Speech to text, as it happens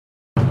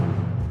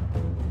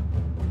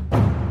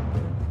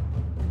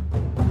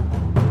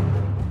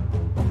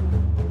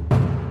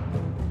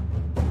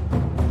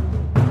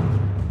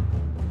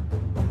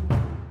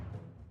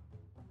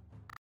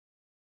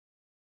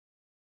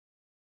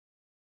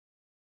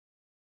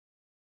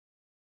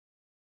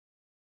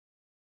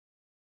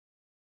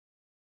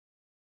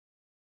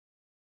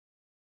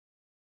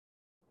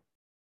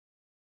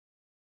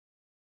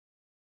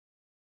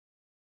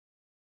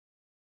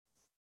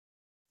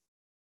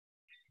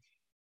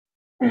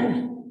Hello,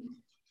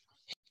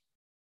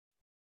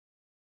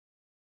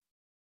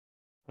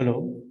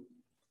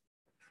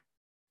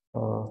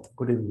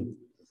 good evening.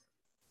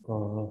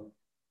 Uh,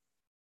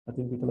 I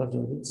think people are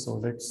joining, so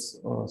let's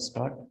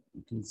start.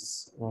 It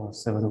is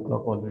 7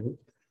 o'clock already.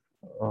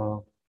 Uh,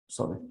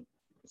 Sorry,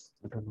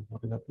 I don't know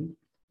what is happening.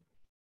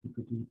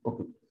 PPT.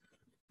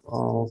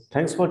 Okay.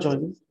 Thanks for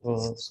joining.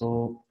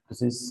 So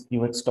this is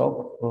UX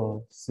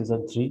Talk,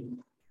 season 3.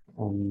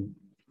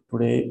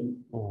 Today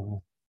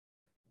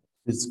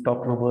is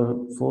talk number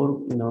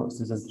 4 in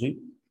season 3.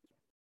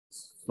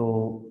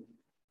 So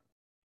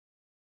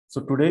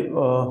today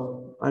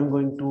I'm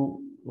going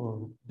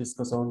to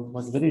discuss on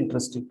one very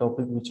interesting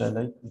topic which I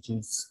like, which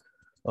is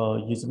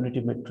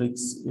usability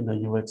metrics in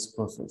a UX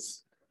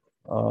process.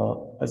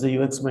 As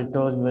a UX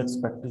mentor, UX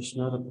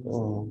practitioner,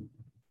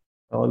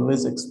 I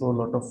always explore a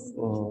lot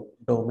of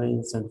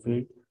domains and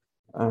field,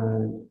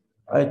 and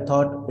I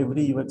thought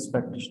every UX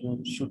practitioner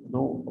should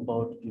know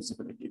about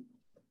usability.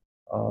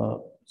 Uh,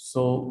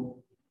 so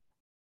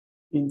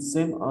in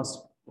same as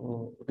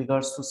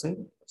regards to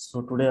same,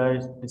 so today I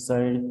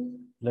decide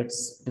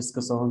let's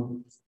discuss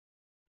on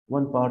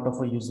one part of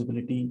a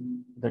usability,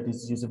 that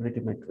is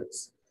usability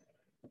metrics.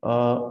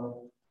 uh,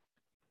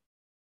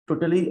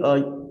 Totally,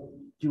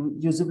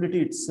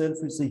 usability itself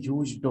is a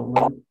huge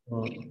domain.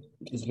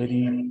 It is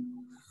very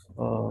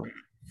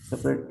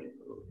separate.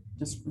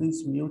 Just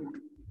please mute.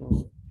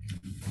 uh,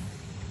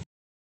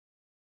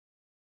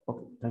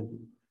 Okay, thank you.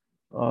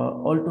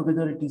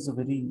 Altogether, it is a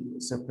very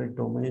separate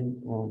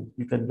domain.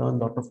 You can learn a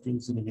lot of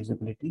things in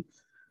usability.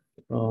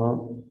 Uh,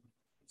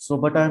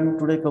 but I'm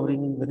today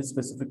covering in very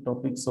specific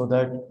topics so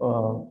that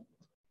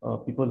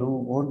people who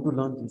want to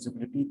learn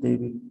usability, they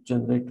will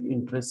generate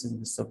interest in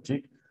this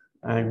subject,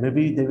 and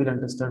maybe they will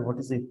understand what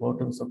is the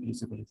importance of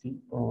usability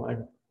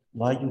and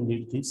why you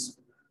need this.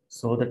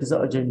 So that is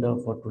the agenda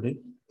for today.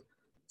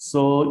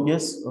 So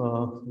yes,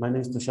 my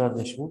name is Tushar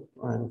Deshmukh.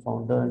 I am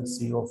founder and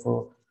CEO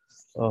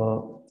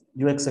of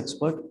UX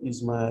Expert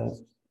is my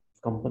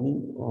company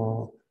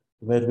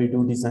where we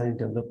do design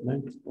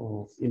development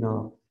in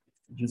a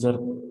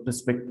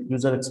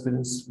user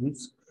experience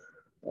needs.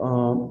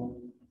 Um,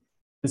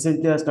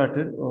 Recently, I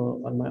started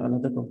on my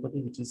another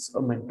company, which is a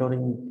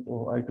mentoring.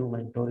 I do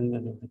mentoring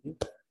and everything.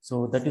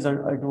 So that is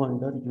I do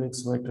under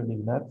UX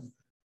Training Lab.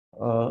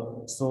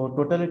 So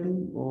totality,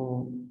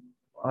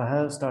 I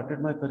have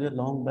started my career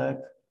long back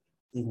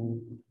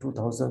in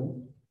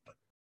 2000,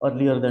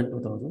 earlier than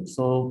 2000.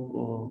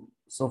 So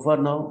so far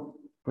now,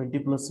 20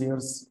 plus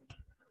years,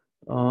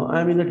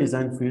 I'm in the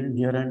design field.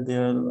 Here and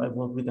there, I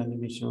work with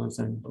animations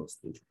and those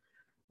things.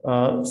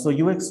 So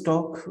UX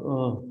Talk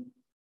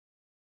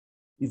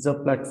is a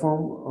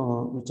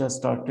platform which has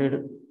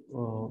started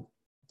uh,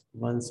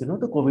 once the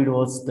COVID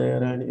was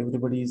there and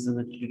everybody is in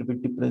a little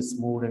bit depressed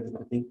mood and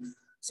everything.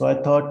 So I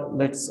thought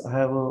let's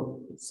have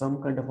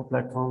some kind of a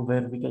platform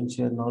where we can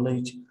share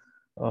knowledge.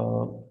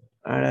 Uh,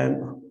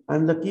 and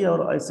I'm lucky,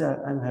 or I say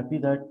I'm happy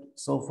that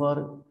so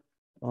far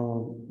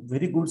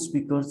very good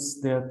speakers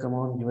they have come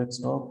on UX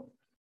Talk.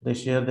 They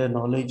share their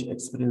knowledge,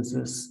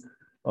 experiences.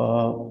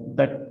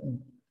 That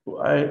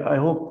I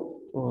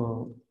hope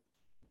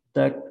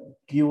that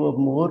give a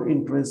more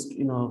interest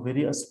in a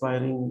very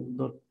aspiring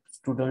the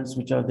students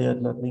which are there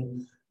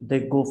learning,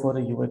 they go for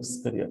a UX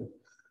career.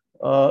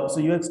 So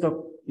UX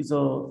Talk is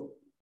a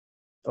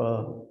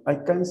I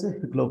can say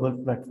global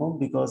platform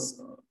because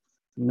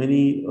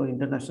many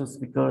international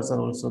speakers are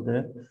also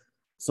there.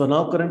 So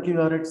now currently we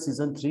are at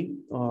season 3.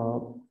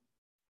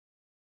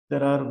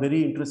 There are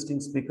very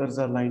interesting speakers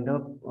are lined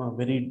up.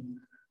 Very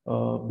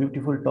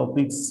beautiful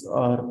topics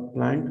are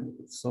planned.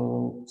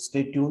 So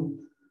stay tuned.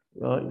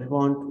 If you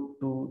want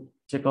to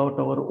check out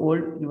our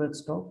old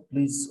UX Talk,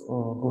 please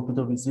go to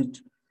the visit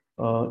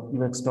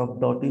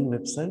uxtalk.in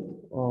website,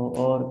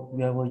 or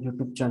we have a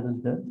YouTube channel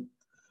there.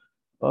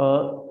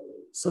 Uh,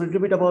 so a little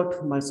bit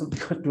about myself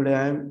because today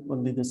I am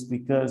only the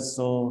speaker.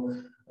 So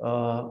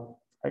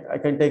I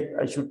can take,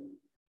 I should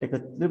take a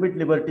little bit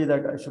liberty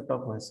that I should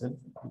talk myself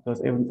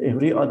because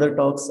every other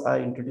talks I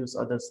introduce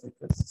other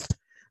speakers.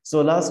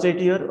 So last 8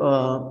 years,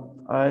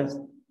 I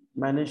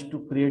managed to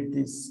create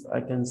this,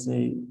 I can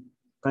say,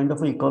 kind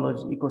of an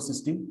ecology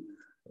ecosystem.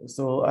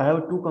 So I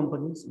have two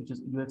companies, which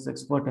is UX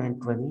Expert and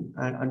Training,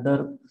 and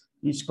under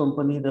each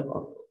company,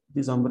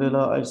 this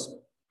umbrella, I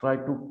try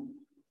to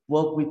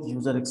work with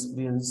user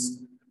experience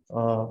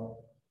uh,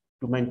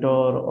 to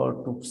mentor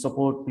or to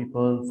support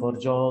people for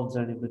jobs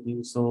and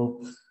everything.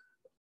 So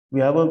we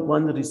have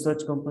one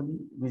research company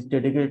which is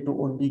dedicated to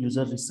only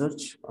user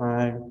research,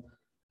 and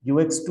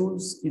UX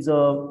Tools is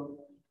a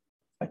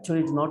actually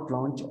it's not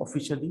launched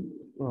officially.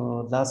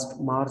 Last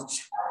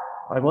March,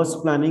 I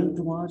was planning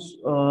to launch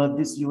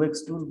this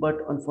UX tool, but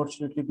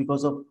unfortunately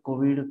because of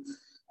COVID,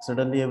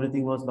 suddenly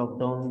everything was locked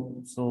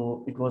down,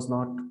 so it was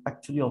not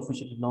actually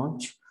officially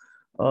launched.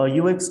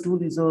 UX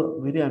tool is a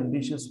very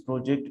ambitious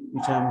project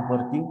which I am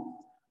working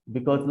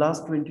because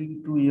last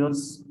 22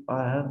 years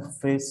I have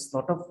faced a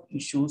lot of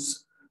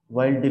issues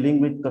while dealing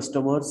with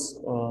customers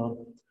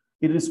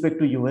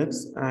irrespective to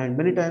UX, and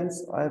many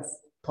times I've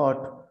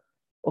thought,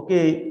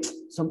 okay,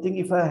 something,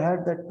 if I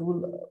had that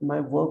tool, my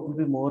work would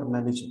be more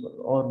manageable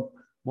or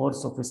more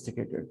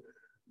sophisticated.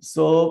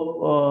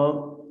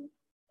 So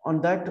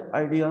on that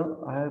idea,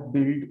 I have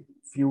built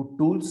few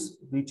tools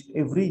which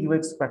every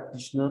UX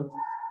practitioner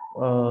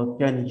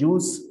can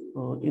use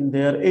in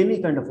their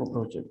any kind of a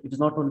project. It is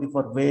not only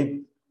for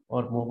web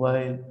or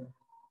mobile.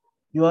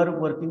 You are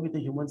working with a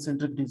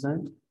human-centric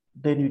design,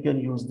 then you can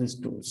use these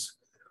tools.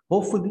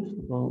 Hopefully,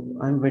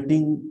 I'm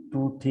waiting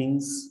to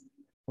things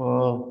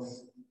uh,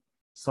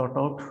 sort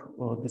out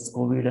this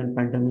COVID and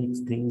pandemic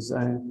things,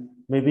 and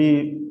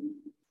maybe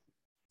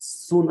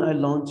soon I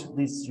launch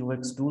these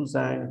UX tools,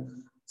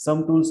 and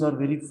some tools are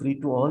very free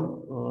to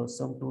all,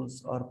 some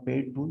tools are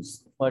paid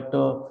tools, but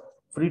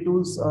free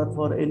tools are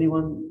for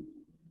anyone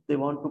they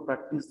want to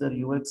practice their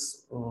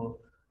UX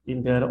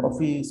in their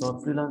office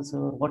or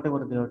freelancer,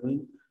 whatever they are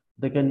doing.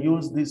 They can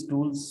use these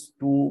tools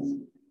to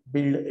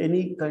build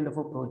any kind of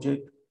a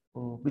project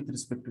with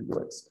respect to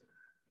UX.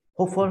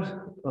 Hope for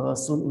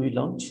soon we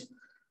launch.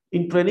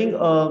 In training,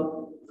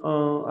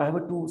 I have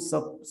a two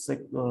sub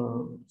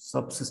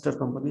sister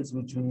companies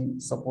which we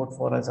support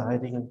for as a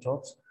hiring and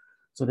jobs.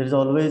 So there is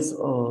always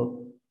a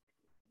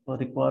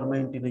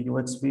requirement in the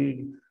UX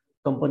field.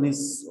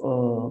 Companies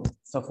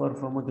suffer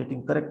from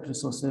getting correct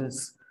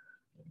resources.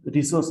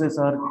 Resources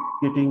are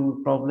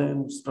getting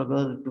problems,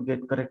 struggle to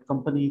get correct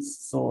companies.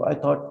 So I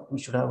thought we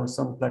should have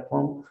some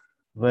platform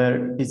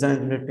where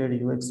design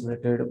related, UX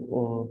related,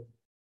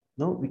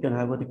 no, we can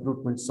have a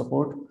recruitment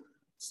support.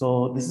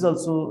 So this is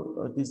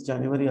also this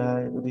January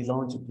I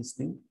relaunched this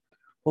thing.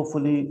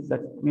 Hopefully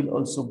that will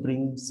also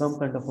bring some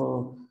kind of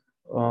a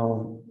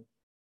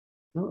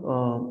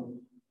no,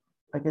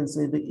 I can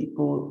say the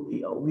eco.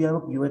 We have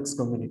a UX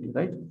community,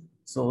 right?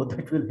 So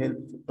that will help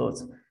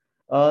those.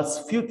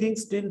 Few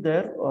things still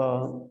there.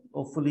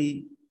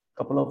 Hopefully,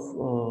 couple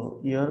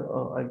of year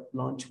I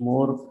launch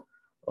more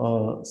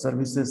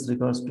services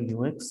regards to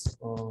UX.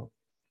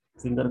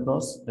 Finger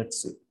crossed.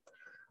 Let's see.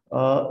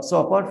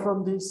 So apart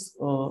from this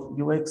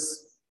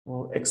UX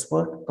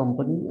expert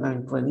company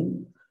and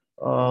training,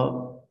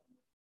 uh,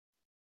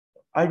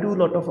 I do a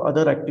lot of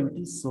other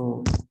activities.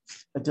 So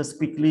I just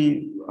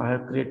quickly, I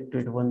have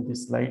created one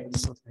this slide.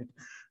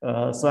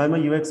 So I'm a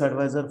UX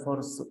advisor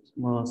for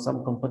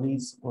some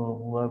companies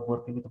who are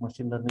working with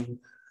machine learning.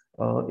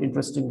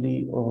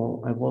 Interestingly,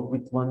 I work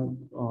with one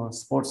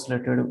sports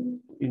related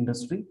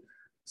industry.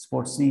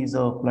 Sportsy is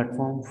a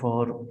platform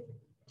for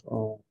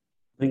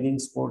bringing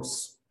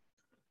sports,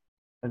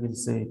 I will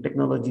say,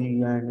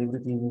 technology and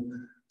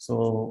everything.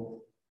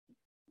 So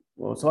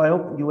I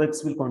hope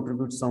UX will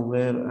contribute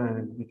somewhere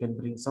and we can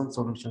bring some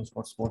solutions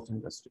for sports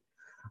industry.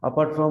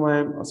 Apart from I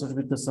am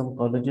associated with some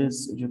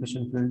colleges,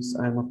 education fields,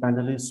 I am a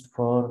panelist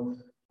for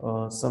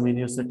some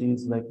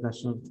universities like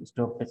National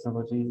Institute of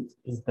Technology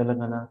in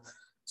Telangana.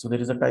 So there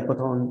is a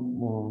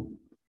typeathon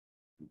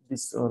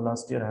this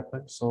last year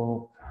happened.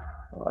 So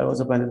I was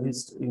a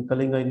panelist in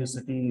Kalinga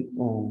University.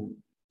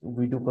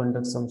 We do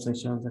conduct some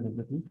sessions and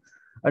everything.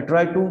 I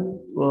try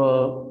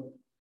to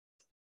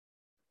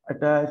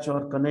attach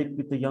or connect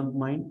with the young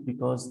mind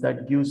because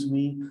that gives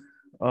me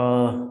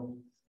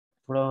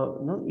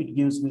it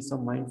gives me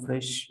some mind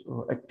fresh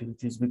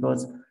activities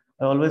because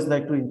I always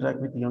like to interact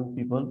with young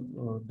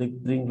people. They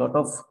bring a lot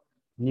of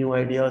new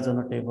ideas on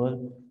a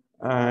table,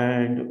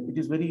 and it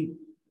is very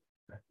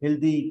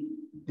healthy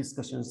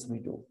discussions we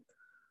do.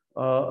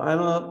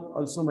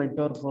 Also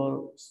mentor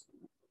for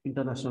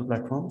international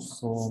platforms.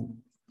 So,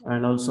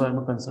 and also I'm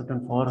a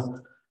consultant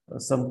for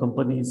some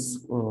companies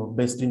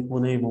based in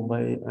Pune,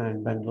 Mumbai,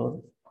 and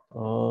Bangalore.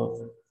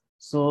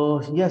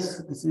 So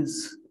yes, this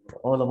is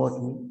all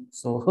about me.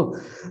 So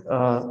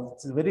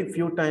it's very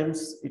few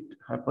times it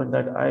happened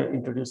that I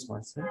introduced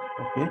myself.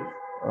 Okay.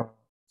 Uh,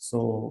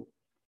 so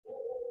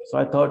so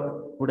I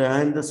thought, would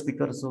I am the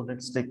speaker? So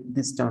let's take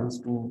this chance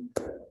to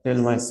tell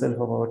myself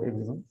about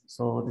everyone.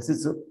 So this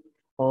is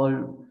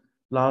all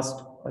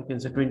last, I can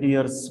say 20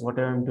 years, what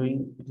I am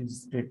doing. It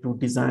is to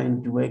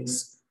design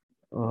UX.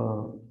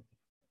 Uh,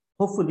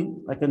 Hopefully,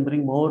 I can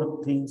bring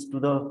more things to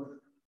the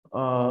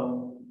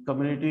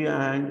community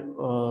and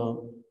uh,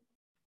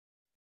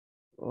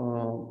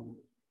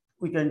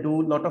 we can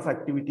do a lot of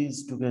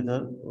activities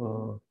together.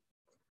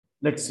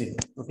 Let's see.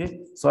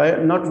 Okay. So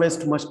I not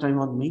waste much time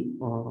on me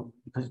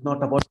because it's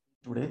not about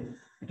today.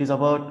 It is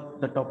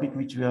about the topic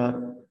which we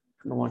are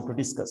want to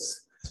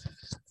discuss.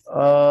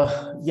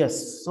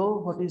 Yes. So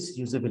what is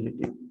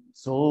usability?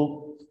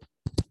 So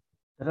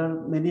there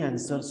are many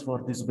answers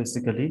for this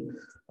basically.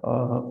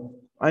 Uh,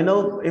 I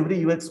know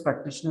every UX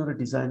practitioner or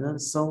designer,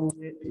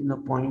 somewhere in a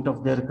point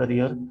of their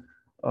career,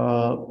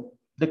 uh,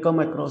 they come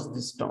across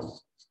this term.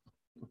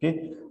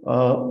 Okay,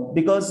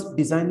 because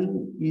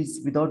designing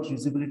is without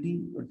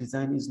usability,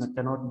 design is not,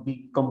 cannot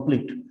be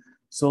complete.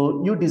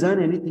 So you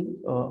design anything,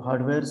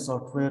 hardware,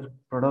 software,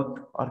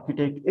 product,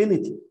 architect,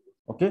 anything.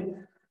 Okay.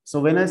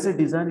 So when I say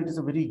design, it is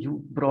a very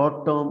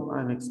broad term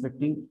I'm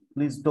expecting.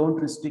 Please don't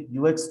restrict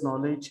UX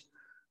knowledge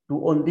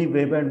to only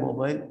web and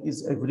mobile.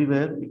 Is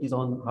everywhere. It is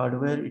on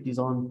hardware. It is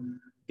on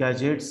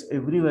gadgets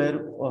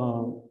everywhere.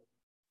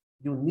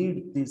 You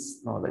need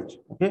this knowledge.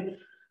 Okay.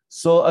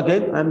 So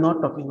again, I'm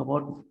not talking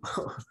about.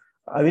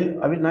 I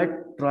will not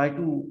try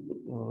to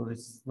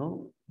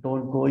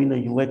don't go in a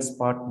UX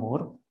part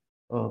more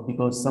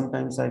because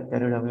sometimes I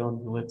carried away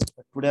on UX.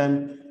 But today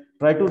I'm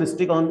try to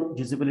restrict on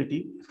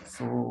usability.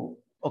 So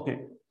okay.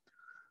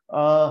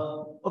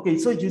 Okay,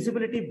 so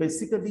usability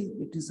basically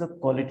it is a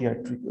quality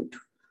attribute.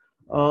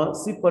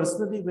 See,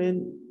 personally, when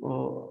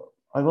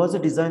I was a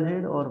design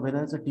head or when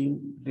I was a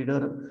team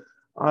leader,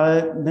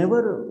 I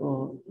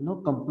never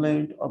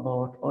complained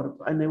about, or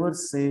I never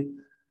say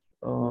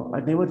I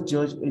never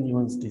judge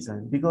anyone's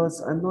design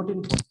because I'm not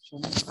in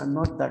position. I'm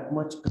not that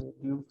much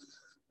creative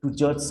to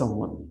judge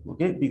someone.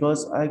 Okay,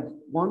 because I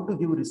want to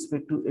give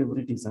respect to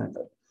every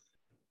designer.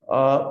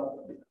 Uh,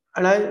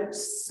 and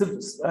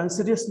and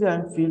seriously,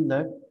 I feel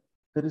that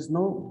there is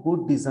no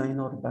good design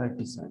or bad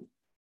design.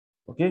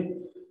 Okay,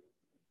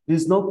 there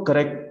is no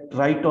correct,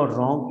 right or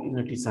wrong in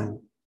a design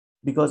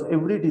because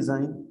every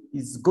design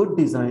is good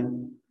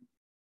design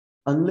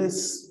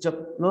unless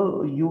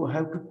no, you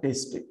have to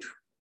test it.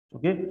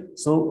 Okay,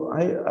 so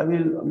I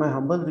will my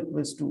humble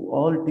request to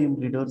all team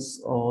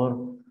leaders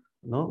or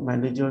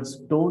managers,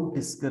 don't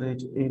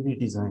discourage any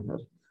designer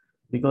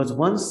because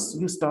once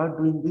you start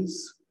doing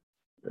this,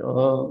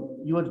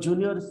 your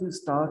juniors will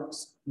start,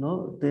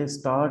 they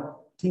start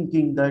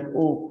thinking that,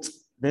 oh,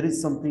 there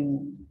is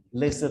something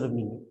lesser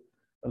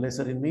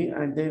in me,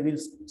 and they will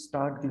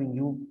start giving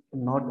you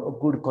not a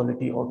good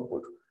quality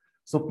output.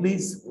 So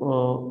please,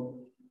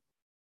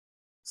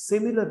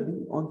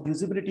 similarly on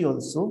usability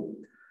also,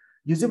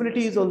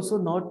 usability is also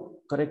not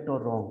correct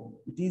or wrong.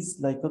 It is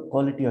like a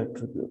quality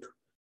attribute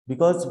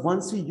because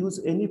once you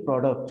use any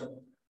product,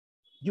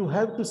 you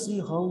have to see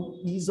how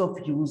ease of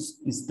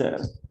use is there.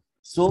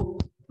 So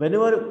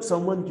whenever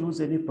someone use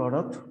any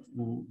product,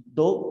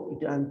 though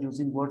I'm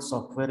using word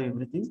software,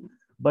 everything,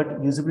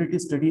 but usability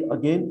study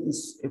again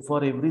is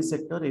for every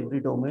sector, every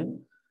domain.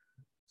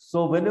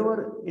 So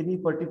whenever any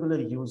particular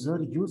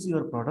user use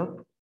your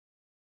product,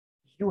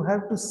 you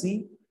have to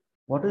see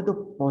what are the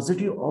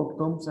positive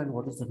outcomes and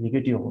what is the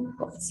negative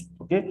outcomes.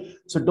 Okay,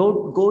 so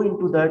don't go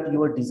into that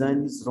your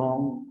design is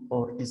wrong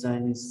or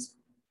design is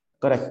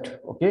correct.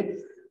 Okay,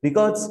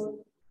 because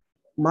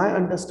my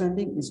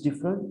understanding is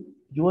different,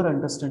 your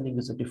understanding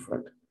is a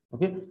different.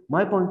 Okay,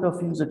 my point of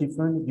view is a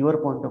different, your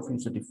point of view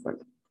is a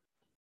different,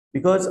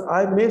 because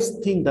I may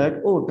think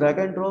that, oh, drag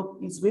and drop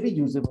is very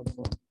usable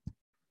for me.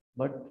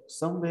 But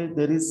somewhere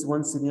there is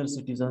one senior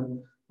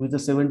citizen with a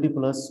 70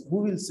 plus who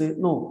will say,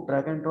 no,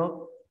 drag and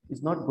drop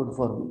is not good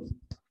for me.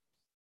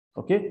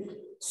 Okay,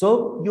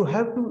 so you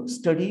have to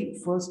study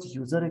first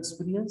user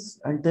experience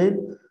and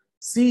then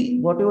see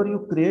whatever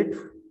you create,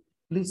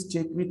 please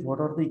check with what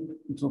are the,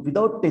 so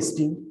without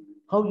testing,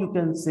 how you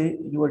can say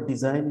your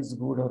design is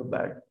good or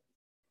bad.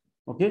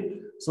 Okay,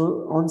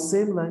 so on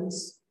same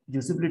lines,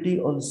 usability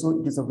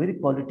also, it is a very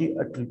quality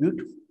attribute.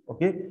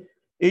 Okay,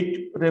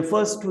 it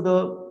refers to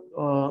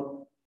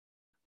the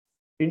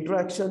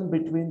interaction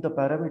between the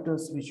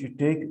parameters which you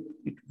take.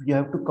 You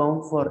have to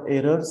count for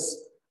errors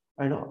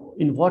and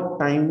in what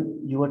time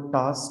your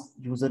task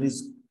user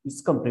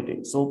is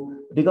completing. So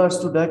regards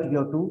to that, you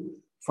have to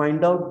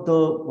find out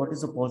the what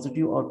is a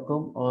positive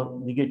outcome or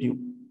negative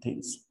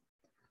things.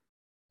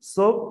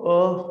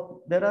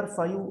 So there are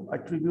 5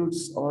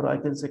 attributes, or I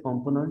can say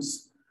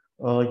components,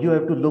 you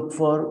have to look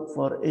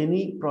for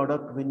any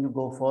product when you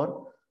go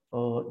for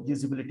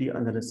usability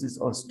analysis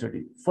or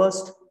study.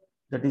 First,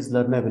 that is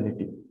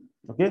learnability.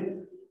 Okay,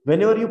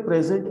 whenever you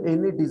present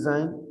any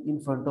design in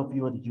front of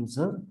your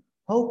user,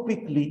 how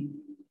quickly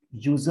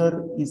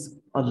user is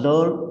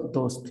learn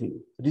those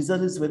things.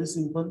 Reason is very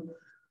simple,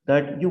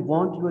 that you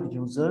want your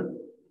user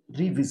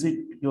revisit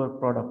your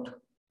product.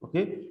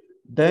 Okay,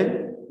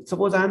 then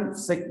suppose I'm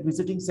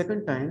visiting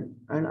second time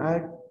and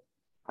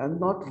I'm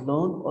not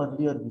learned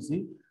earlier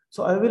visit,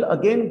 so I will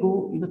again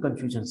go in a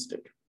confusion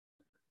state.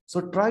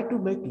 So try to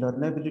make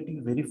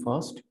learnability very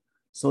fast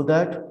so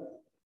that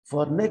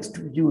for next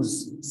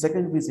use,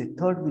 second visit,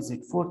 third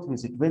visit, fourth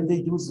visit, when they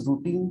use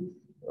routine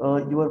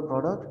your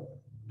product,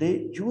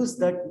 they use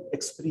that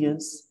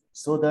experience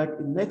so that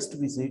in next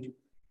visit,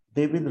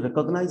 they will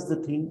recognize the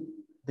thing,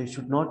 they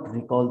should not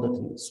recall the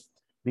things.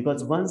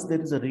 Because once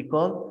there is a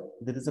recall,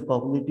 there is a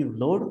cognitive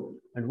load,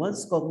 and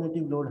once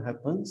cognitive load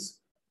happens,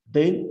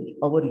 then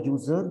our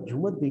user,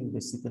 human being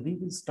basically,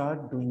 will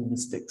start doing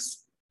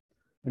mistakes.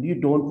 And you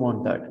don't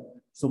want that.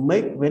 So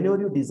make, whenever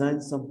you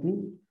design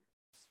something,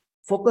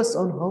 focus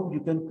on how you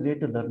can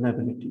create a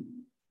learnability.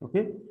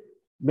 Okay,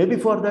 maybe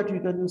for that you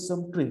can use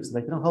some tricks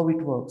like how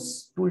it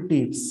works, tool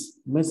tips,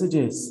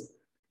 messages,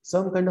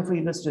 some kind of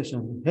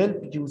illustration, help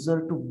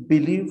user to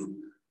believe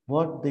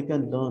what they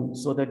can learn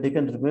so that they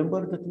can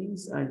remember the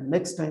things and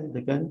next time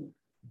they can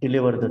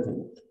deliver the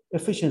thing.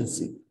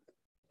 Efficiency,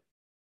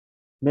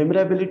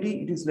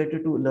 memorability, it is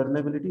related to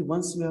learnability.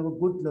 Once you have a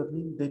good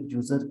learning, then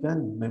user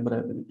can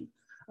memorability,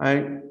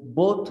 and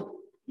both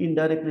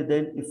indirectly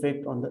then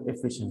affect on the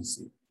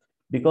efficiency,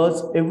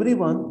 because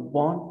everyone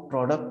want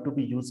product to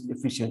be used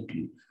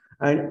efficiently,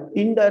 and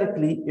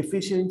indirectly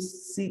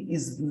efficiency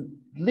is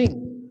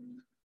linked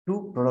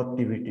to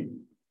productivity,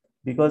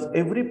 because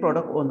every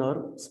product owner,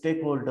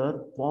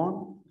 stakeholder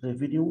want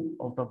revenue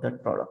out of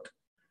that product.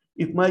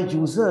 If my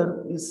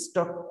user is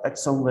stuck at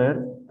somewhere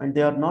and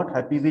they are not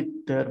happy with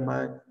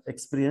my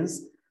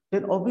experience,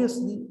 then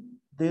obviously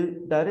the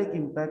direct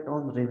impact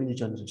on revenue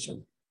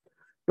generation.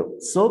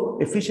 So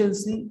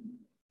efficiency,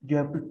 you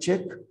have to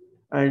check,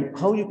 and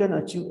how you can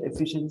achieve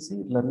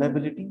efficiency,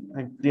 learnability,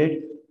 and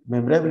create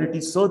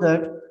memorability, so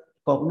that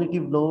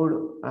cognitive load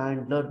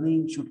and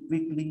learning should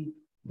quickly,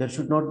 there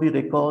should not be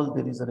recall,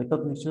 there is a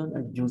recognition,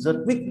 and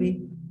user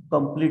quickly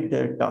complete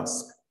their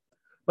task.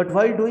 But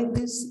while doing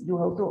this, you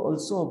have to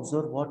also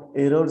observe what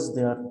errors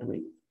they are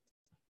doing.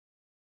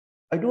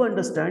 I do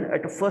understand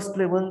at a first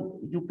level,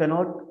 you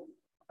cannot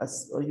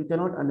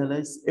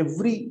analyze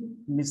every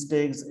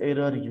mistakes,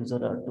 error user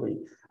are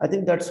doing. I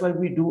think that's why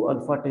we do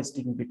alpha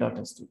testing, beta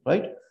testing,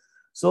 right?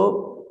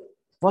 So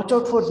watch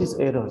out for these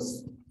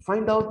errors.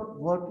 Find out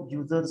what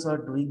users are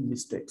doing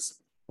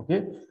mistakes.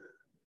 Okay.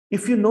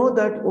 If you know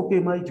that, okay,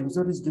 my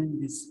user is doing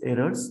these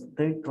errors,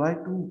 then try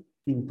to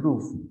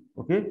improve.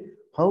 Okay.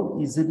 How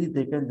easily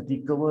they can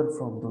recover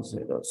from those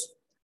errors.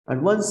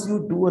 And once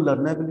you do a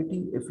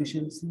learnability,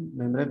 efficiency,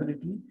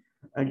 memorability,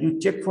 and you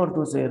check for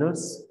those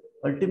errors,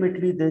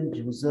 ultimately then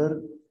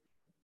user,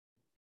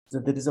 so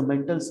there is a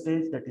mental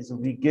stage, that is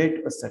we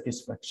get a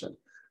satisfaction.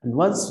 And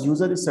once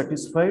user is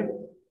satisfied,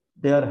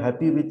 they are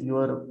happy with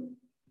your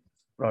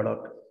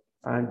product.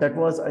 And that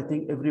was, I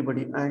think,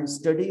 everybody. And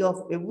study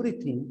of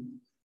everything,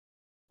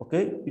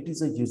 okay, it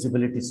is a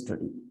usability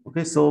study.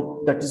 Okay,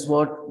 so that is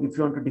what, if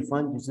you want to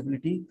define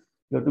usability,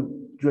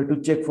 you have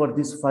to check for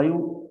these 5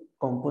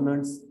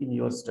 components in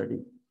your study.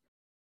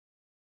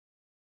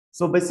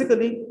 So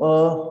basically,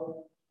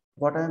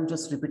 what I am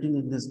just repeating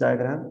in this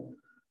diagram,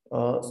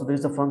 so there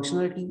is a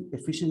functionality,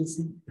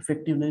 efficiency,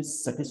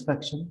 effectiveness,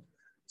 satisfaction.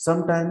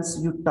 Sometimes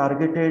you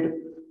targeted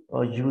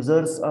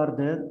users are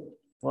there.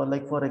 For,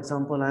 like, for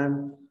example, I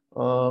am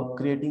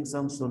creating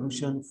some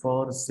solution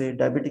for, say,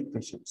 diabetic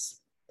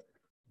patients.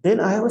 Then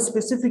I have a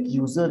specific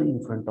user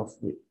in front of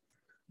me.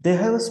 They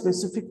have a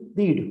specific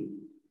need.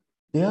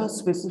 They have a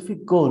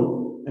specific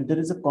goal, and there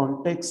is a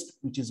context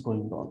which is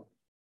going on.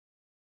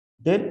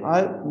 Then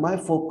my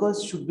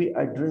focus should be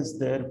address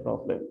their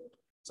problem.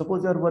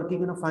 Suppose you are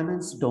working in a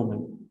finance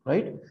domain,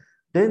 right?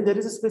 Then there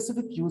is a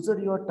specific user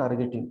you are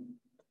targeting.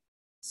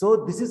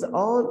 So this is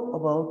all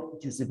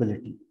about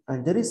usability.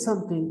 And there is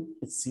something,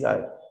 it's CI,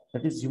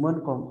 that is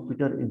human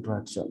computer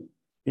interaction.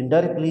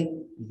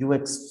 Indirectly,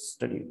 UX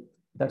study.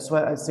 That's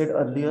why I said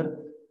earlier,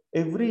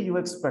 every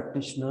UX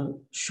practitioner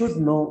should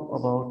know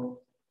about,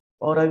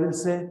 or I will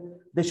say,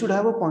 they should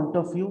have a point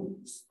of view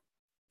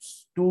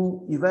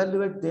to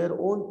evaluate their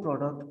own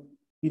product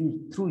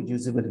in through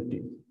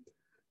usability.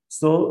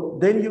 So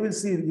then you will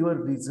see your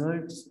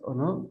results on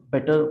a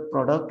better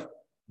product,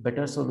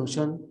 better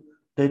solution.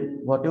 Then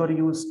whatever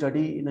you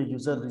study in a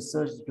user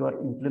research, you are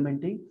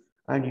implementing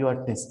and you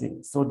are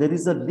testing. So there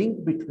is a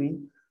link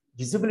between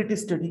usability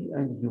study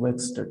and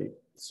UX study.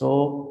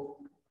 So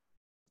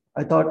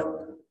I thought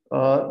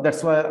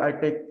that's why I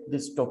take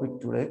this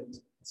topic today.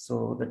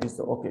 So that is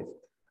the okay.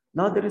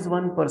 Now there is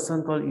one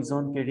person called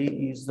Izon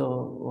Kedi, is the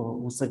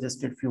who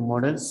suggested few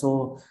models.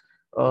 So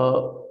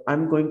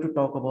I'm going to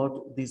talk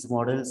about these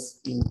models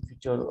in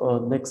future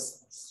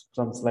next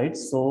some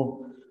slides.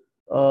 So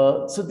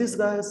this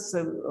guy has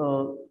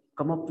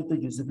come up with the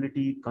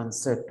usability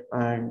concept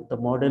and the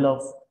model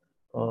of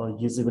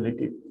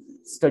usability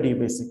study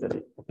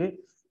basically. Okay.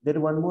 There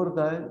is one more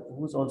guy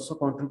who's also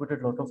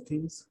contributed a lot of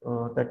things.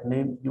 That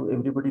name you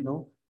everybody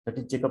know, that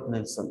is Jacob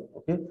Nelson.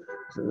 Okay,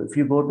 so if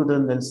you go to the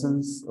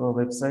Nelson's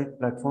website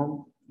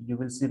platform, you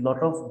will see a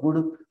lot of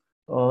good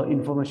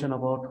information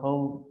about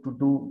how to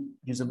do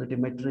usability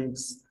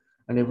metrics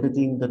and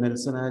everything. The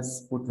Nelson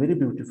has put very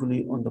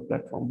beautifully on the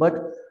platform. But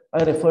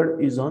I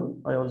referred is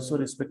on. I also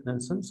respect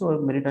Nelson, so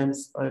many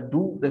times I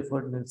do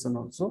refer Nelson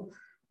also.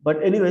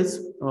 But anyways,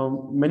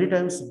 many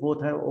times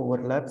both have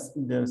overlaps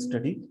in their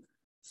study.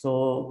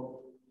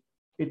 So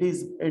it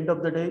is end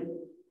of the day,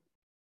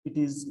 it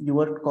is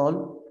your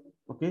call,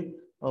 okay,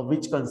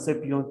 which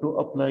concept you want to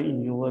apply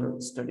in your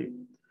study.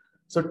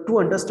 So to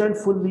understand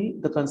fully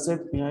the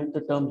concept behind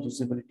the term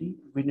usability,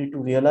 we need to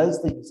realize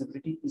the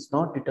usability is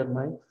not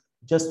determined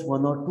just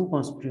one or two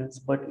constituents,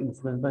 but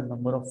influenced by a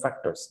number of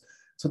factors.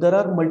 So there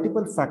are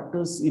multiple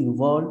factors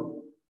involved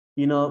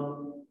in a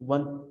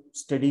one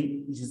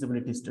study,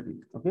 usability study.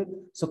 Okay,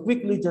 so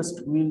quickly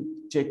just we'll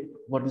check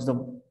what is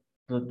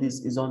this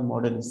is on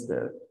model is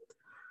there.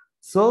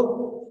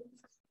 So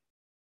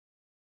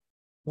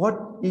what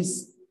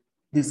is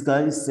this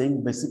guy is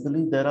saying?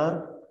 Basically, there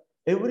are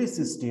every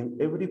system,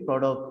 every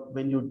product,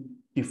 when you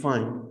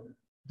define,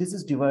 this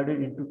is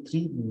divided into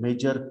 3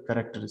 major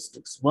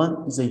characteristics.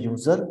 One is a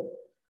user.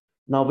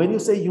 Now, when you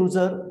say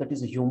user, that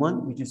is a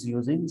human which is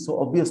using. So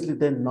obviously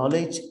then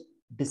knowledge,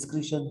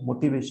 discretion,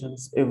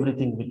 motivations,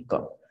 everything will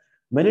come.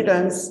 Many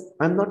times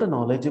I'm not a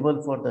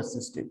knowledgeable for the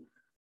system.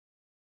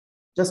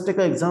 Just take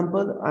an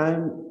example.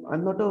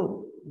 I'm not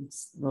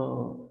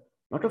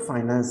a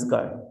finance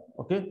guy.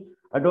 Okay,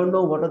 I don't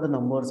know what are the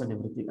numbers and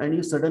everything. And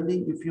you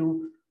suddenly, if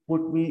you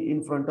put me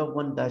in front of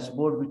one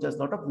dashboard which has a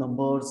lot of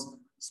numbers,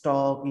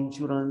 stock,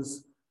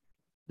 insurance,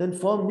 then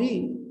for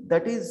me,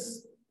 that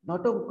is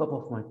not a cup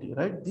of my tea,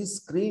 right? This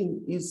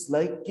screen is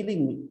like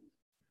killing me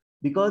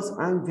because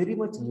I'm very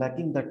much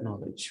lacking that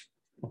knowledge.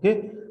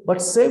 Okay.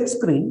 But same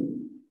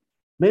screen,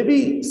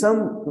 maybe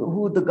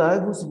the guy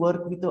who's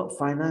worked with the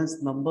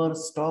finance,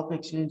 numbers, stock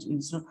exchange,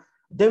 insurance,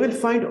 they will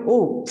find,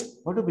 oh,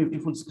 what a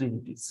beautiful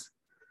screen it is.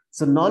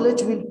 So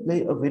knowledge will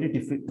play a very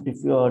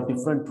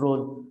different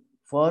role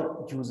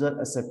for user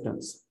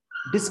acceptance.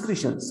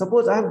 Discretion.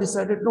 Suppose I have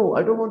decided, no,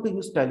 I don't want to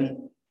use Tally,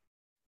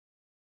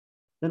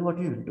 then what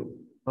you will do?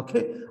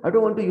 Okay, I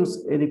don't want to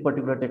use any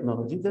particular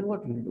technology, then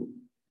what you will do?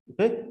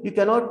 Okay,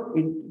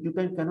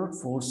 cannot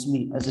force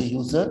me as a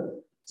user.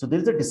 So there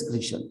is a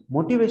discretion.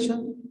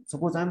 Motivation.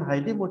 Suppose I am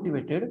highly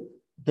motivated,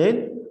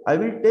 then I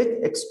will take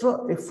extra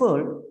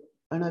effort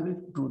and I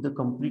will do the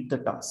complete the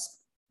task.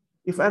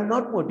 If I am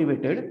not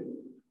motivated,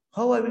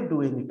 how I will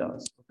do any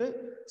task? Okay,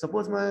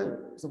 suppose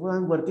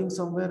I'm working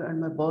somewhere and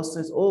my boss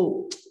says,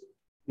 oh,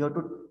 you have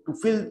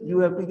you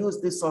have to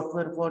use this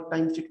software for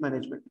timesheet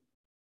management.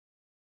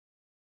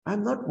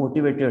 I'm not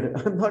motivated.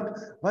 I'm not,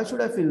 why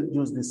should I feel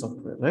use this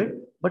software, right?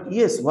 But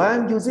yes, why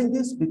I'm using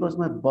this? Because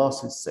my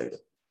boss has said.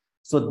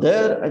 So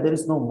there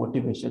is no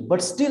motivation,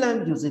 but still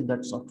I'm using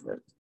that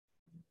software.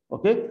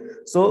 Okay.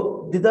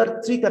 So these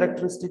are three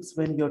characteristics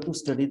when you have to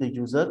study the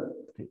user.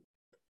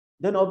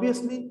 Then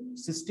obviously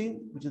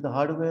system, which is the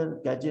hardware,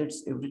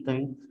 gadgets,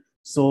 everything.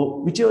 So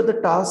whichever the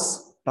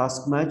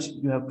task match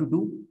you have to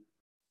do.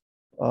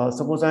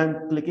 Suppose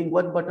I'm clicking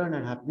one button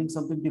and happening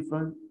something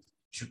different,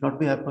 should not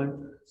be happened.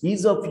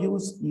 Ease of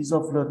use, ease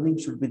of learning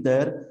should be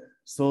there.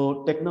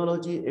 So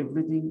technology,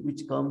 everything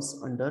which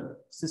comes under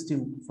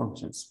system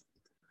functions.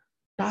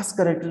 Task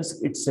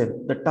characteristics itself,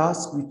 the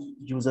task which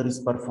user is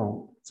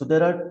performed. So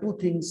there are two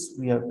things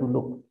we have to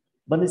look.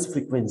 One is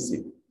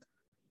frequency.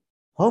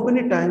 How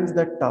many times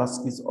that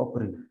task is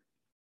occurring?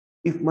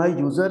 If my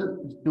user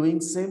is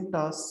doing same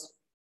task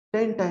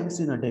 10 times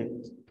in a day,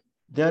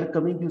 they are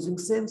coming using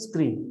same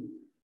screen,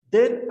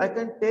 then I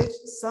can take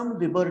some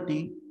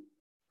liberty.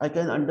 I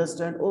can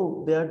understand,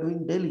 oh, they are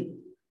doing daily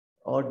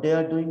or they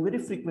are doing very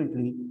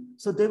frequently.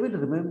 So they will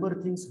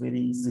remember things very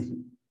easily.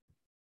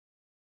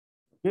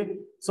 Okay.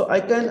 So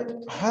I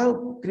can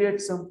create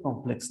some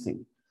complex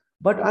thing,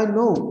 but I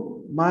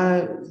know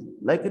my,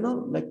 like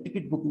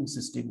ticket booking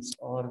systems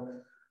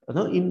or,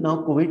 in now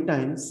COVID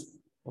times,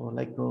 or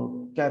like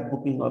cab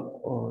booking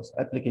or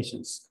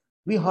applications,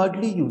 we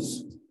hardly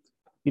use.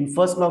 In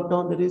first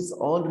lockdown, there is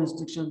all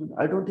restriction.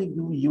 I don't think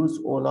you use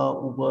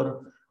Ola,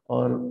 Uber,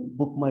 or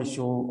Book My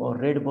Show or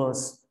Red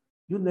Bus.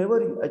 You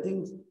never, I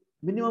think,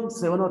 minimum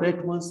 7 or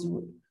 8 months.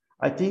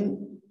 I think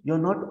you're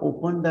not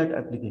open that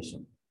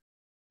application.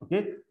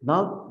 Okay.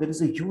 Now there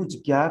is a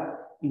huge gap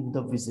in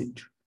the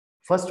visit,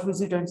 first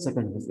visit and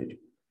second visit.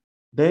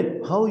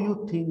 Then how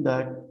you think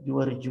that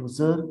your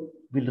user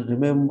will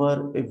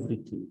remember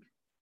everything?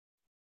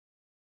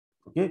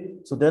 Okay,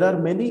 so there are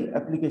many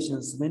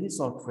applications, many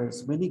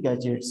softwares, many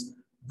gadgets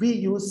we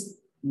use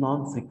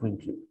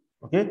non-frequently.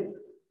 Okay,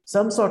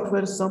 some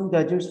software, some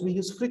gadgets we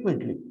use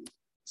frequently.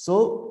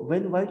 So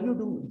while you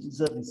do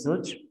user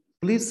research,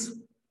 please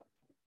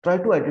try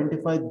to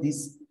identify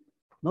this.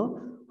 No,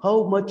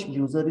 how much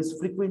user is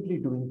frequently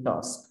doing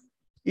task.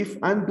 If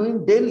I'm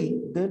doing daily,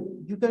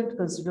 then you can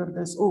consider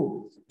this.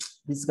 Oh,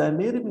 this guy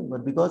may remember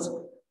because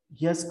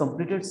he has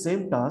completed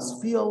same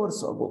task few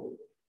hours ago.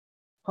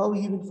 How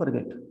he will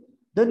forget?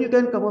 Then you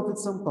can come up with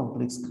some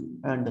complex screen.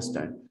 I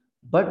understand.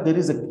 But there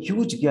is a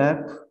huge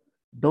gap.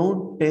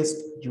 Don't test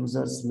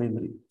user's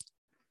memory.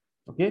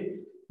 Okay.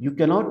 You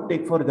cannot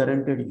take for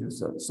granted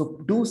user.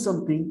 So do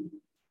something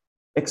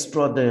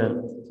extra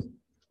there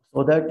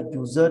so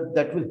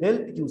that will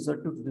help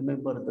user to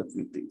remember the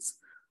few things.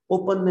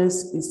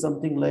 Openness is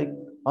something like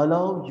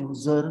allow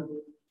user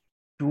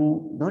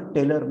to not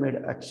tailor-made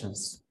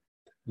actions.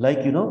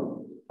 Like,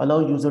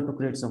 allow user to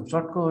create some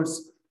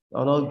shortcuts,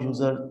 allow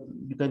user,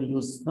 you can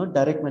use not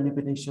direct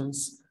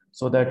manipulations,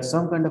 so that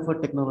some kind of a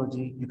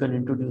technology, you can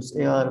introduce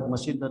AR,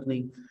 machine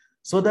learning,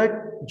 so that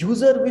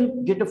user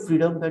will get a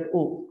freedom that,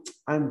 oh,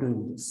 I'm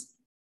doing this.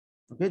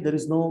 Okay, there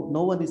is no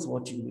one is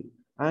watching me.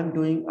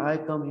 I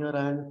come here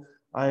and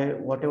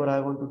whatever I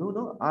want to do,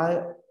 no,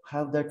 I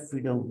have that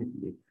freedom with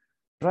me.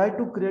 Try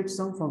to create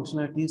some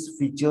functionalities,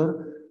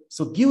 feature.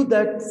 So give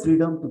that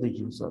freedom to the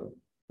user.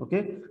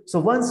 Okay. So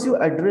once you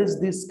address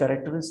these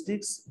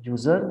characteristics,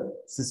 user,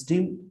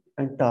 system,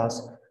 and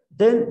task,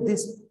 then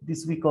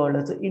this we call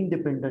as an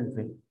independent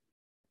way,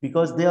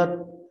 because they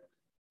are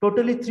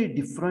totally three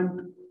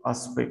different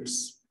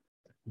aspects.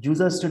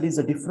 User studies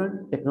are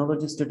different,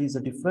 technology studies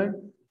are different,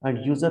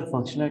 and user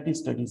functionality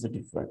studies are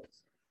different.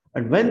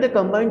 And when they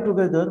combine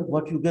together,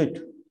 what you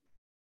get?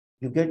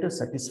 You get a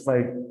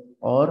satisfied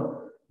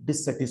or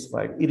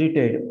dissatisfied,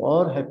 irritated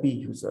or happy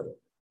user.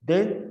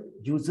 Then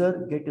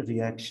user get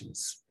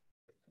reactions.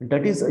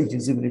 That is a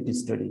usability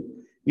study.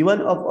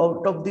 Even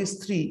out of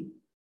these three,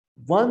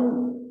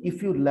 one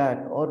if you lack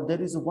or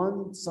there is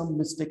some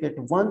mistake at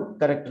one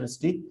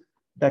characteristic,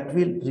 that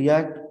will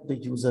react the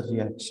user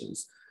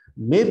reactions.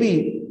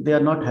 Maybe they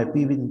are not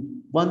happy with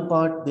one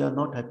part, they are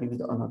not happy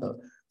with another.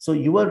 So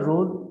your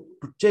role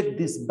to check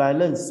this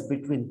balance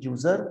between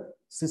user,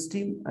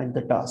 system, and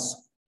the task.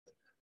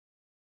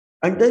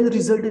 And then the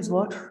result is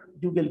what?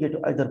 You will get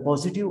either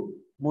positive,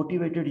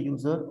 motivated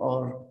user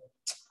or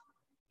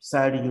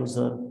sad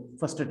user,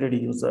 frustrated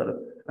user.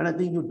 And I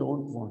think you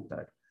don't want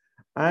that.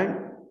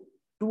 And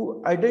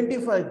to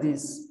identify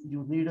this,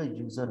 you need a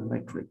user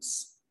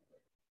matrix.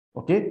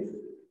 Okay.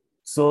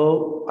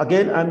 So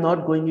again, I'm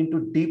not going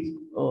into deep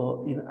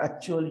in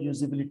actual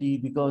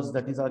usability because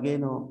that is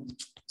again a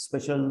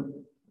special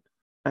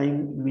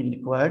time we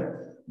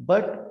required.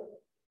 But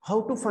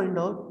how to find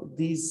out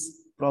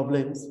these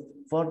problems?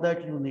 For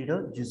that, you need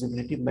a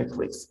usability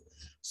matrix.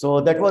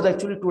 So that was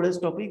actually today's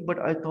topic, but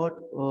I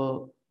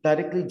thought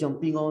directly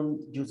jumping on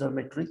user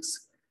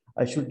metrics,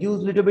 I should give a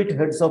little bit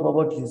heads up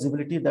about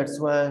usability. That's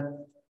why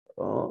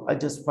I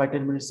just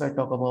 5-10 minutes I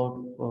talk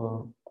about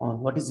on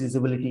what is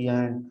usability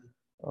and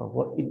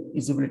what in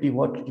usability,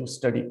 what you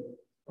study.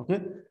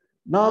 Okay.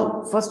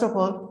 Now, first of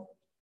all,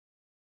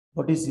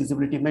 what is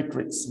usability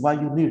metrics? Why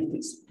you need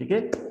this?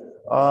 Okay.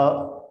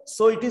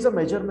 So it is a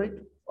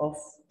measurement of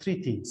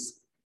three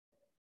things: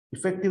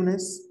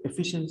 effectiveness,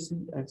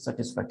 efficiency, and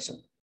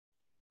satisfaction.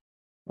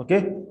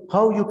 Okay,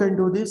 how you can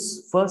do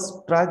this?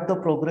 First, track the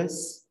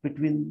progress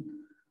between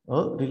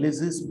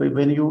releases.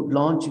 When you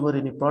launch your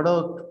any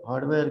product,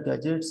 hardware,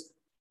 gadgets,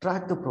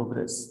 track the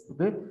progress.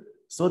 Okay,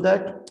 so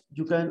that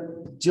you can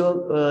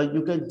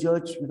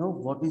judge,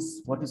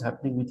 what is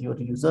happening with your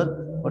user,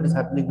 what is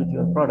happening with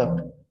your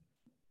product.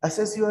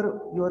 Assess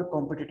your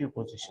competitive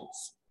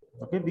positions.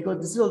 Okay, because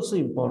this is also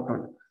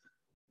important.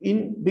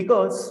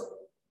 Because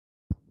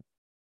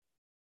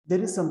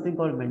there is something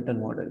called mental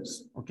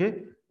models.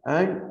 Okay,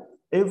 and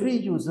every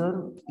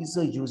user is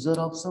a user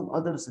of some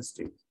other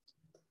system.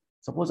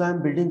 Suppose I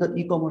am building an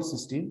e-commerce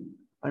system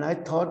and I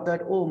thought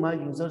that, oh, my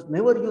users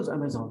never use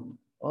Amazon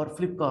or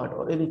Flipkart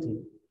or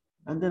anything,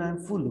 and then I'm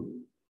full.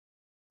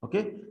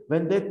 Okay,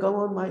 when they come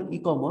on my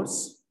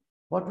e-commerce,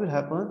 what will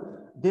happen?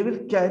 They will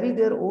carry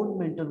their own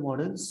mental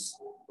models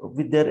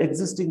with their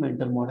existing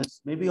mental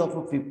models, maybe of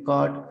a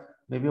Flipkart,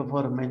 maybe of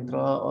a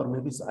Myntra, or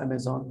maybe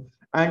Amazon,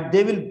 and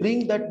they will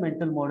bring that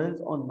mental model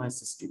on my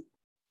system,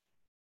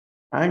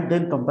 and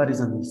then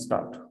comparison will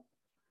start.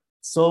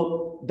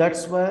 So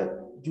that's why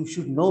you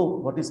should know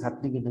what is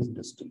happening in the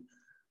industry.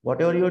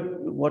 Whatever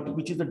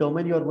which is the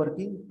domain you are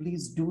working,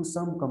 please do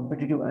some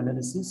competitive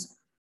analysis.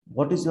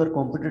 What is your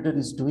competitor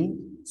is doing?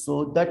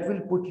 So that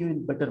will put you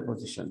in better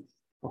position.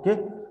 Okay.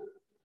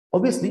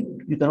 Obviously,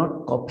 you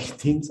cannot copy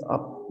things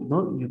up.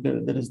 You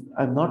can.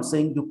 I'm not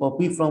saying you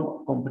copy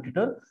from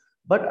competitor,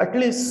 but at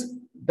least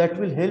that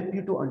will help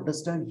you to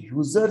understand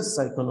user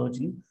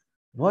psychology,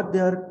 what they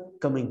are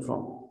coming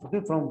from.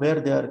 Okay, from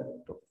where they are.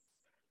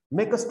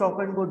 Make a stop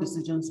and go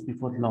decisions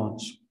before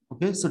launch.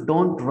 Okay, so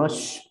don't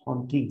rush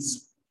on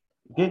things.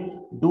 Okay,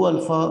 do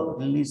alpha,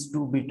 release,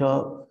 do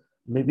beta.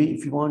 Maybe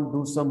if you want,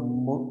 do some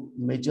more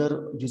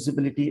major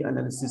usability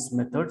analysis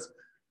methods.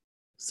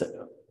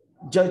 So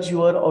judge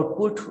your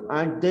output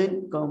and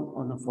then come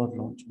on a for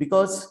launch,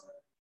 because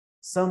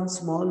some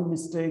small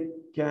mistake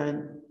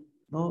can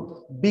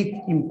big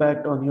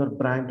impact on your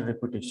brand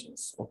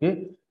reputations.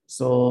 Okay,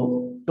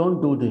 so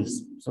don't do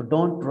this. So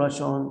don't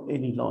rush on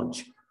any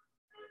launch.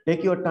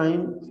 Take your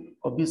time,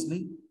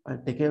 obviously,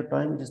 and take your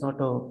time. It is not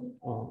a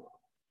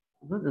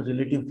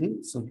relative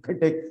thing. So you can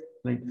take,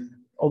 like,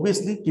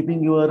 obviously,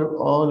 keeping your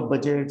all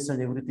budgets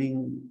and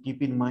everything,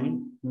 keep in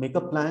mind, make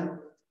a plan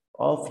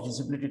of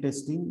usability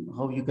testing,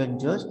 how you can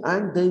judge,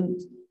 and then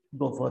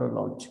go for a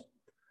launch.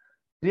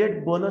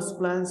 Create bonus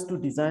plans to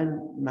design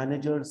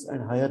managers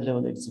and higher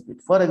level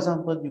execute. For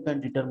example, you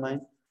can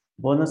determine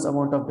bonus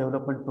amount of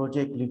development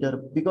project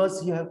leader,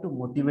 because you have to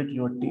motivate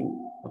your team.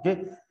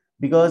 Okay,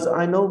 because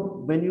I know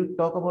when you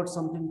talk about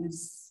something,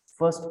 this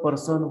first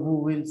person who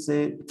will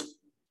say,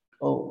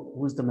 oh,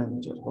 who is the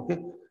manager?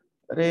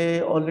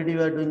 Okay, already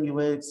we are doing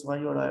UX, why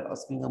you are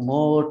asking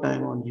more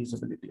time on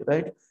usability,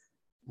 right?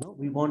 No,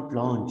 we want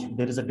launch,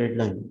 there is a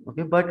deadline.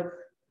 Okay, but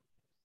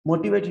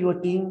motivate your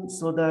team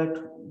so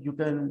that you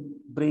can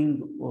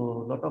bring a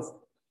lot of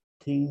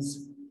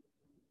things.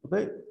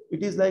 Okay,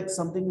 it is like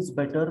something is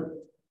better.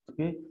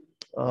 Okay,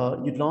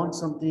 you launch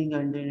something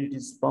and then it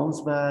is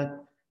bounce back.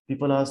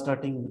 People are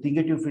starting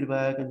negative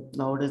feedback, and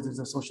nowadays there's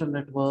a social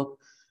network.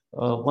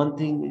 One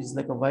thing is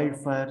like a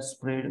wildfire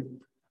spread,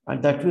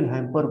 and that will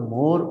hamper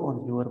more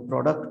on your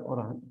product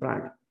or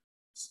brand.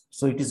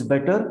 So it is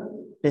better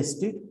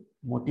test it,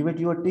 motivate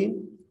your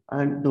team,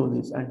 and do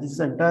this. And this is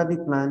entirely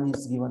plan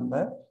is given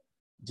by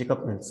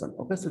Jacob Nelson.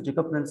 Okay, so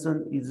Jacob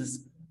Nelson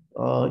is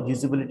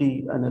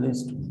usability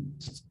analyst.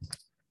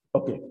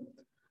 Okay,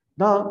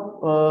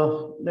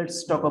 now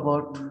let's talk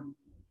about,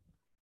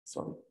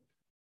 sorry,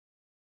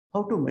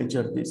 how to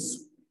measure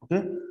this.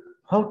 Okay,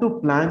 how to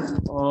plan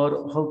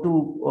or how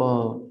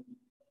to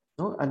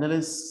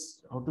analyze,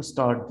 how to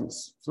start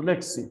this. So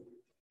let's see.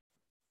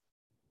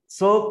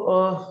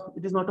 So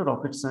it is not a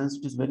rocket science,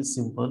 it is very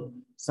simple.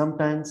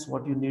 Sometimes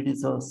what you need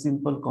is a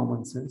simple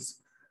common sense.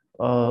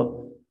 uh,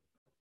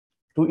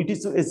 to it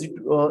is easy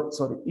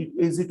to, it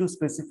easy to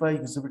specify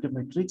usability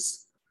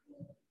metrics,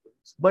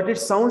 but it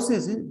sounds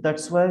easy.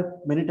 That's why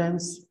many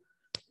times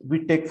we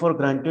take for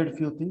granted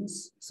few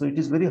things, so it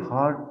is very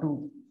hard to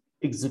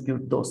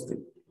execute those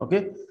things.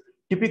 Okay,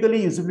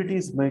 typically usability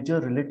is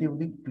measured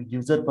relatively to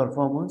user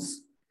performance.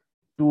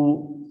 To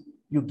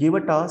You give a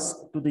task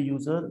to the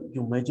user,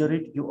 you measure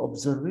it, you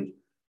observe it,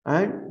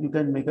 and you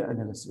can make an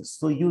analysis.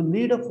 So you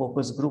need a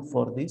focus group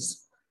for this.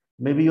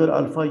 Maybe your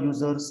alpha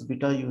users,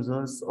 beta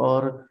users,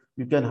 or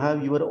you can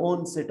have your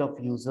own set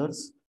of users.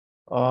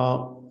 uh,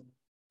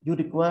 you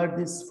require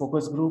this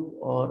focus group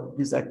or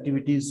these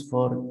activities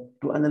for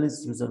to analyze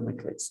user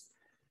metrics.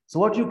 So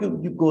what you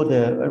go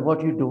there and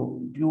what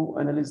you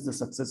analyze the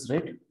success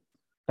rate,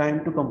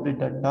 time to complete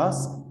that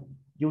task.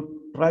 You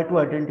try to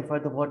identify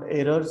the what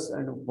errors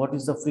and what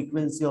is the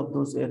frequency of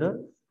those error,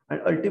 and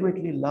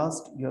ultimately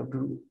last you have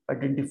to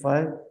identify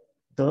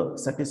the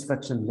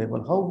satisfaction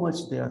level, how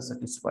much they are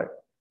satisfied.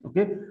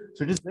 Okay,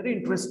 so it is very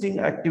interesting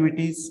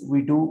activities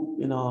we do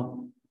in a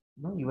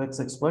UX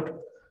expert.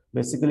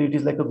 Basically it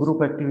is like a group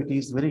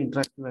activities, very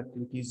interactive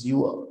activities.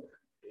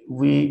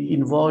 We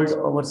involved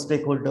our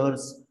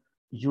stakeholders,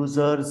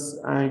 users,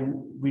 and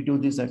we do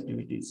these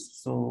activities.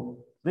 So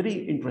very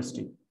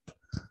interesting.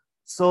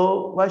 So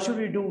why should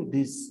we do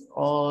this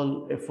all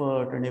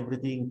effort and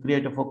everything,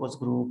 create a focus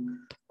group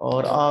or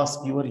ask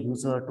your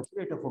user to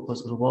create a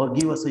focus group or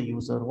give us a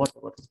user,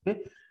 whatever. Okay,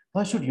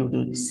 why should you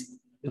do this?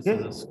 Okay,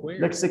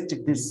 let's check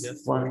this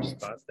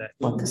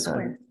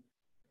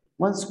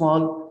one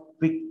small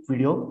quick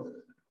video.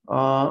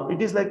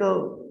 It is like a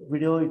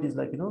video. It is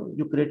like,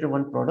 you created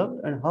one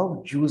product and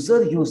how user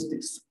use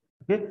this.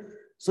 Okay,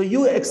 so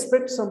you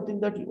expect something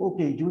that,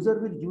 okay, user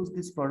will use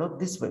this product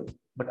this way,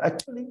 but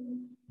actually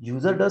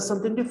user does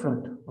something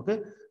different. Okay,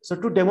 so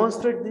to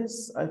demonstrate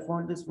this, I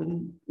found this very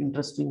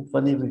interesting,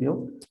 funny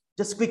video.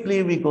 Just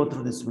quickly, we go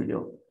through this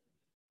video.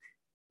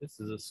 This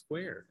is a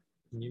square.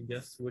 Can you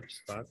guess which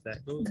spot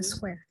that goes in? The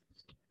square.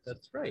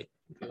 That's right.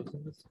 It goes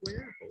in the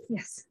square hole.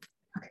 Yes.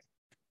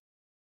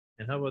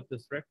 And how about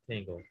this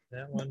rectangle?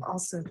 That one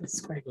Also the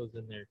square. goes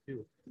in there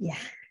too. Yeah.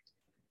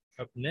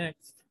 Up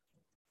next,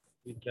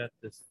 we've got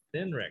this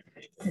thin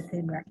rectangle. The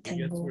thin You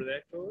rectangle. guess where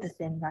that goes? The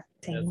thin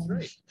rectangle. That's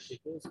right.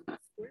 It goes in the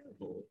square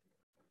hole.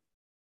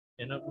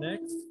 And up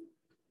next,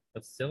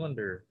 a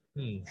cylinder.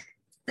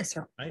 The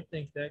circle. I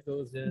think that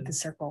goes in The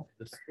circle.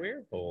 the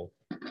square hole.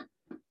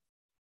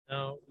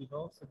 Now, we've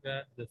also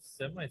got the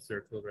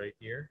semicircle right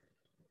here.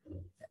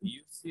 Do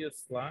you see a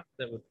slot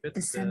that would fit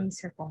The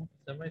semicircle.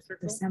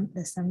 semicircle?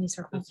 The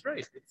semicircle. That's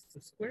right. It's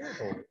the square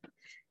hole.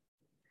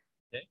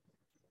 Okay.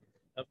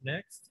 Up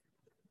next,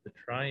 the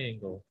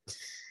triangle.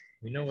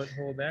 We know what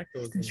hole that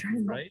goes The into,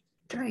 triangle. right?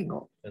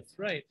 Triangle. That's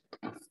right.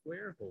 The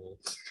square hole.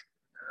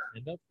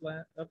 And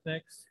up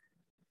next,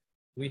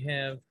 we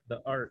have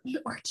the arch. The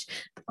arch.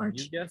 The arch.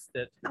 You guessed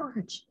it. The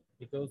arch.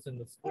 It goes in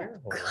the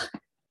square hole.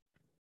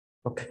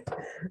 Okay,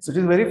 so it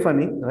is very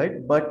funny,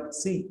 right? But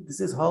see, this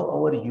is how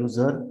our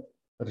user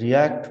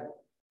react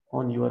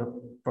on your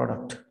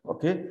product.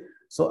 Okay,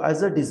 so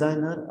as a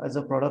designer, as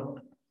a product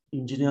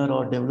engineer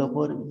or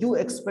developer, you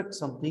expect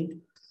something.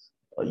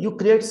 You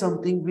create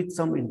something with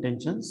some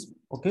intentions.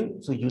 Okay,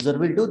 so user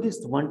will do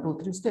this 1, 2,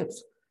 3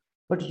 steps,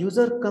 but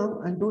user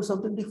come and do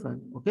something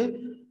different. Okay,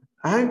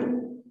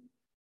 and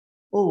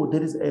oh,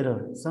 there is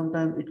error.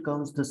 Sometimes it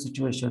comes the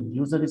situation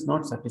user is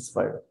not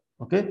satisfied.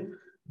 Okay,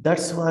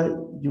 that's why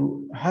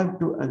you have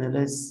to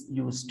analyze,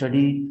 you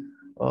study,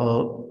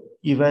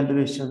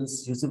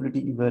 evaluations,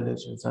 usability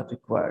evaluations are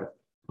required.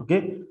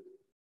 Okay,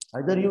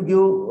 either you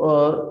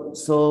give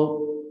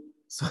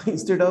so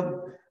instead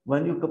of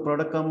when your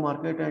product come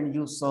market and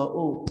you saw,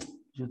 oh,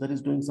 user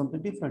is doing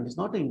something different, it's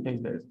not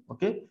intended.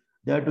 Okay,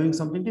 they are doing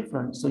something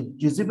different. So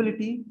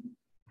usability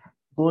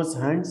goes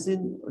hand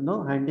in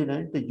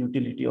hand the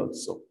utility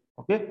also.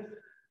 Okay,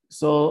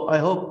 so I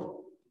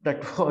hope that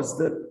was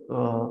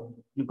the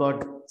you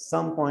got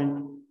some point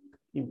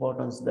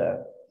importance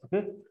there.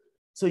 Okay,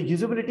 so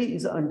usability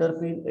is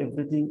underpin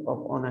everything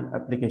of on an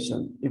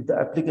application. If the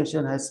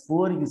application has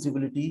poor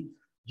usability,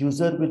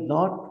 user will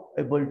not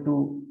able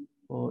to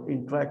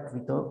interact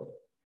with the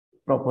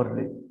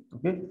properly.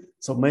 Okay,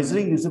 so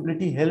measuring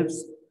usability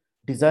helps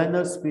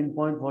designers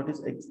pinpoint what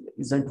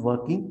isn't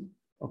working.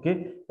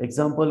 Okay,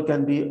 example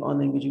can be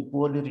unengaging,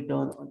 poorly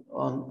written,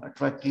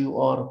 unattractive,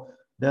 or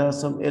there are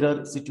some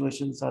error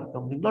situations are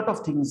coming. Lot of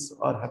things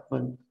are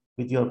happen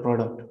with your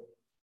product.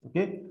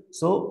 Okay,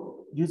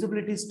 so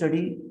usability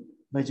study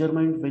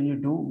measurement, when you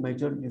do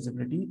measure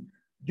usability,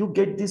 you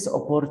get this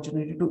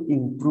opportunity to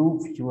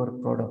improve your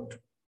product.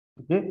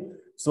 Okay,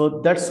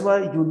 so that's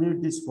why you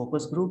need this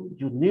focus group,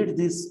 you need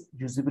this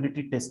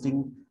usability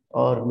testing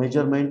or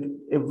measurement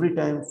every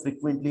time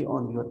frequently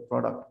on your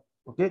product.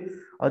 Okay,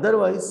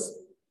 otherwise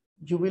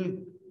you will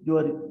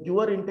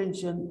your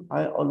intention,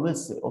 I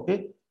always say,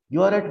 okay,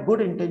 you are at good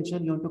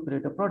intention, you want to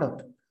create a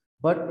product,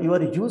 but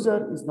your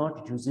user is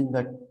not using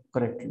that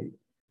correctly.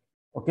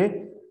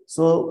 Okay,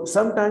 so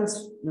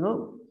sometimes,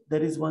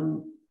 there is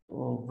one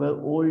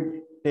old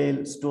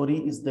tale story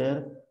is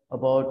there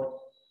about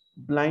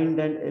blind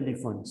and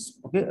elephants.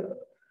 Okay,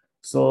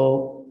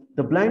 so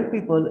the blind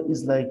people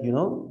is like,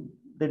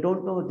 they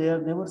don't know, they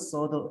have never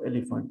saw the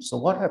elephant. So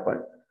what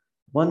happened?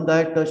 One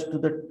guy touched to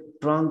the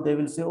trunk, they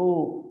will say,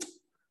 oh,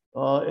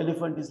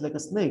 elephant is like a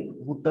snake.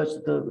 Who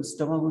touched the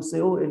stomach will say,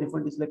 oh,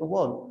 elephant is like a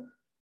wall.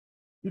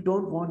 You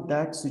don't want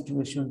that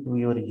situation to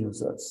your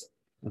users.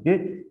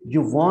 Okay,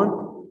 you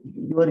want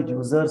your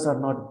users are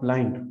not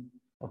blind.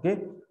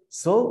 Okay,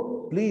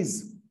 so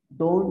please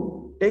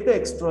don't take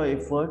extra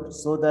effort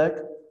so that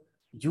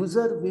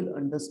user will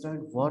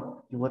understand what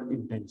your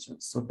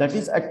intentions. So that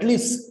is at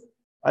least,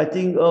 I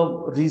think,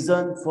 a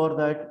reason for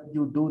that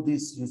you do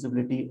this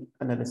usability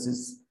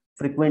analysis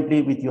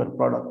frequently with your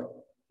product.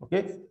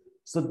 Okay,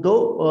 so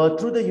though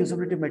through the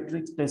usability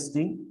metrics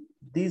testing,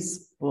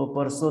 these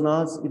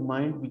personas in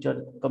mind which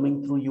are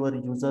coming through your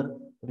user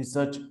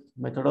research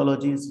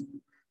methodologies,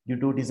 you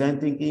do design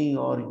thinking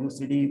or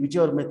UCD,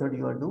 whichever method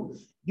you are do,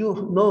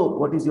 you know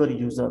what is your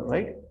user,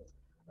 right?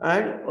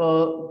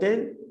 And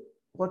then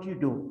what you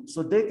do,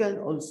 so they can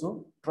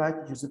also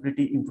track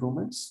usability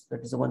improvements.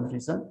 That is the one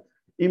reason.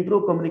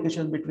 Improve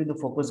communication between the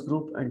focus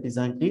group and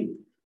design team,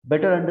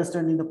 better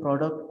understanding the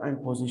product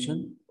and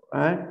position,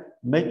 and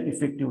make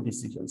effective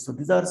decisions. So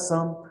these are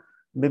some,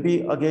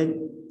 maybe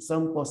again,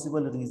 some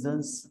possible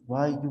reasons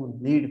why you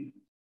need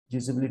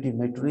usability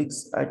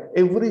metrics at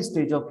every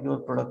stage of your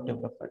product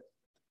development.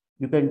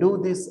 You can do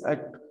this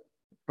at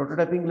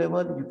prototyping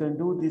level, you can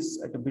do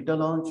this at a beta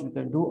launch, you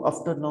can do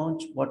after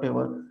launch,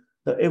 whatever.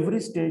 The every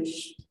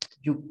stage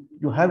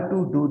you have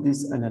to do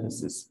this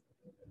analysis.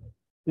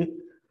 Okay.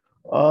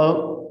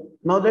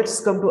 Now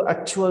let's come to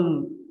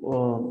actual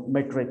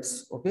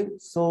metrics. Okay,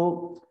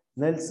 so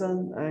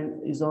Nelson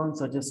and Izon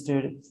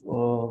suggested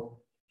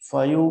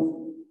 5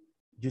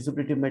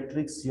 usability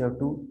metrics you have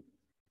to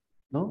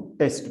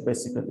test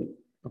basically.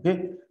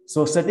 Okay,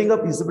 so setting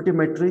up usability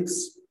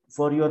metrics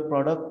for your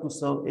product to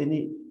serve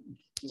any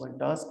given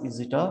task is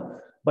it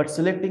but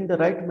selecting the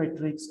right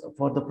metrics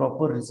for the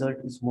proper result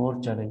is more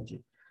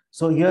challenging.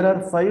 So here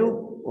are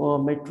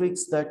 5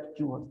 metrics that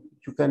you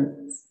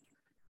can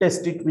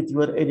test it with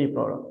your any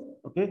product.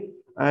 Okay,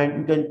 and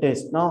you can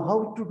test. Now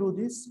how to do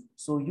this?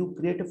 So you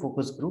create a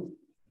focus group,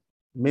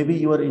 maybe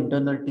your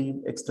internal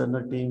team,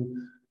 external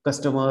team,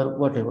 customer,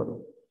 whatever.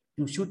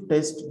 You should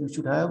test, you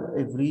should have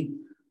every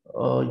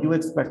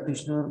UX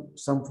practitioner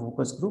some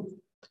focus group,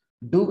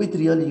 do with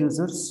real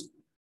users,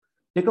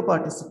 take a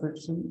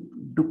participation,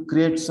 to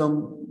create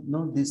some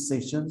these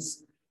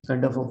sessions,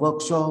 kind of a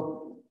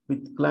workshop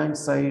with client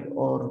side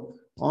or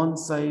on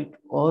site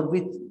or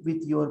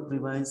with your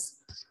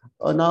premise.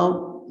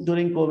 Now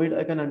during COVID,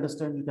 I can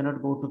understand you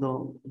cannot go to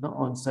the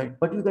on site,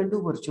 but you can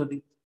do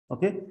virtually.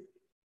 Okay,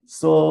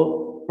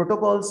 so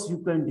protocols you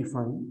can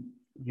define,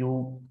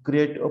 you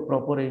create a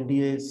proper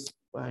NDAs,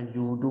 and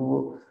you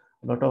do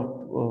a lot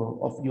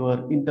of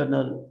your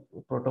internal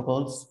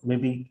protocols.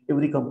 Maybe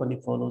every company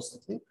follows the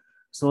thing,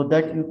 so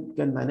that you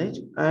can manage.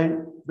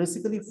 And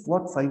basically,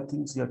 what 5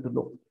 things you have to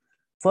look.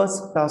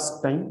 First,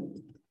 task time,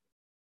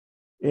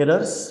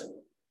 errors,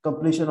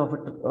 completion of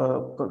it,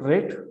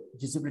 rate,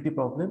 usability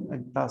problem,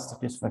 and task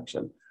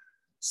satisfaction.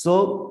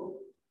 So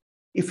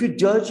if you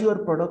judge your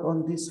product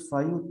on these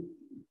 5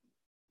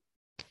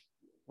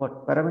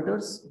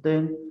 parameters,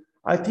 then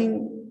I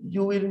think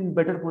you will in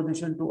better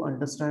position to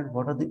understand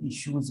what are the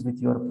issues with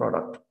your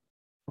product.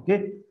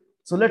 Okay,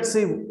 so let's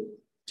say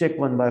check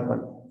one by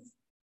one.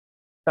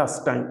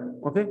 Task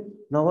time. Okay,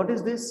 now what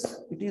is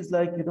this? It is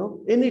like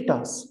any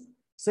task.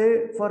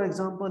 Say for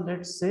example,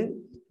 let's say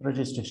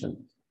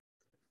registration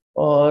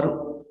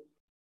or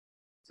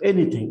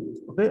anything.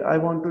 Okay, I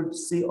want to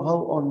see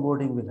how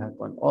onboarding will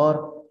happen,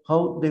 or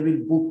how they will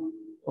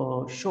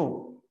book a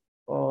show,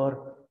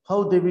 or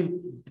how they will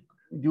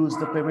use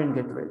the payment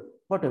gateway,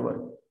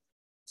 whatever.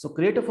 So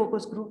create a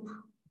focus group,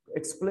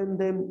 explain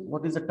them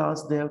what is the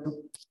task they have to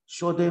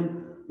show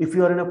them. If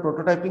you are in a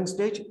prototyping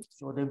stage,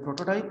 show them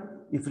prototype.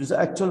 If it is an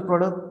actual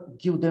product,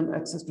 give them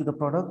access to the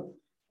product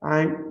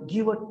and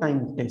give a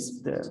time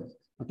test there.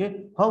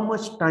 Okay, how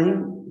much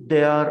time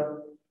they are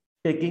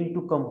taking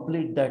to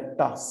complete that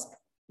task.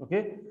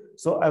 Okay,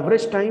 so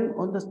average time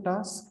on the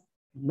task,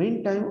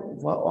 mean time,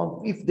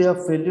 if they are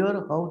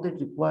failure, how they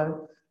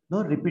require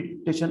no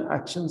repetition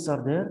actions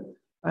are there,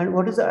 and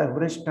what is the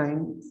average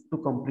time to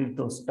complete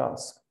those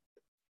tasks.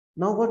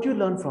 Now what you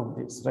learn from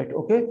this, right?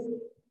 Okay,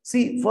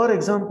 see, for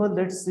example,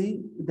 let's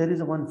see there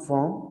is one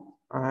form,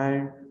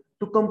 and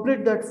to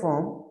complete that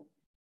form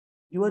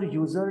your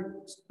user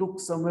took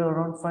somewhere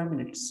around 5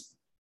 minutes.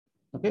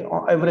 Okay,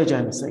 on average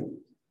I'm saying.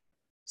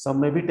 Some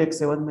maybe take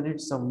 7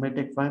 minutes, some may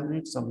take 5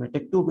 minutes, some may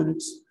take 2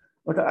 minutes,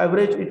 but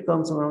average it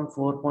comes around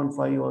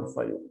 4.5 or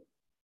 5.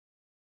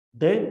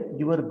 Then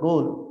your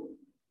goal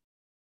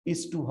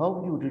is to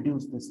how you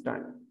reduce this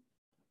time.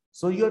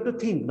 So you have to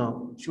think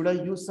now, should I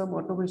use some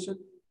automation?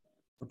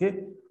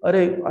 Okay,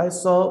 I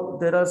saw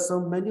there are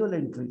some manual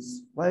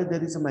entries. Why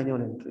there is a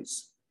manual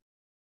entries?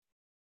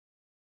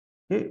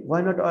 Okay,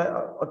 why not I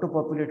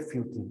auto-populate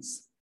few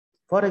things?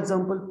 For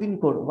example, pin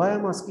code. Why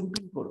I'm asking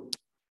pin code?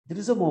 There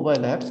is a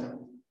mobile app.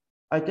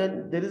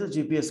 There is a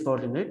GPS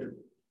coordinate,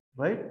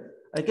 right?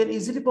 I can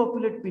easily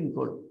populate pin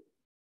code.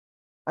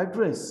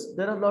 Address.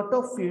 There are a lot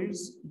of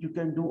fields you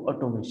can do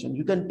automation.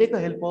 You can take a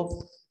help of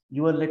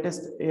your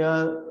latest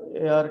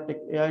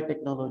AI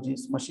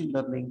technologies, machine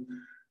learning.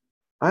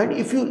 And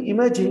if you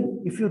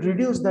imagine, if you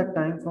reduce that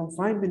time from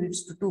 5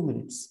 minutes to 2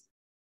 minutes,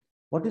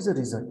 what is the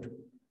result?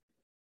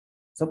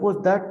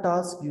 Suppose that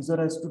task user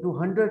has to do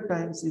 100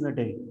 times in a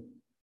day.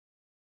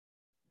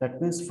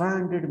 That means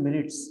 500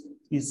 minutes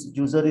is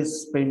user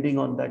is spending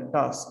on that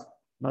task.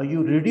 Now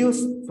you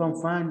reduce from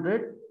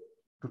 500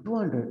 to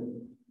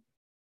 200.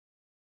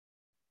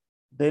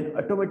 Then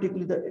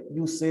automatically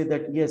you say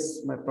that yes,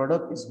 my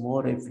product is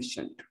more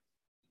efficient.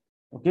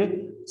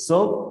 Okay,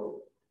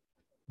 so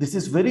this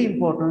is very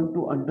important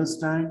to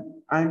understand,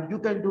 and you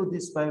can do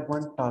this by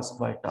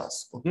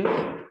task. Okay,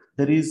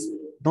 there is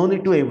no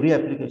need to every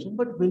application,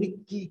 but many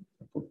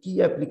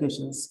key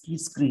applications, key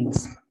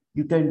screens,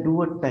 you can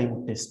do a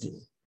time testing.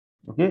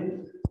 Okay,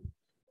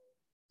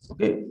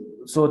 okay,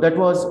 so that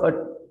was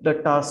the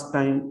task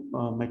time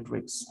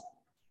metrics.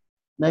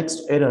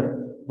 Next,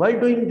 error. While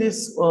doing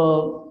this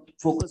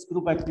focus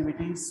group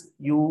activities,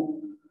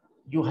 you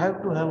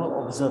have to have an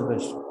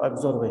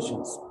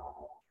observations.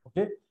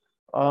 Okay.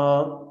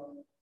 Uh,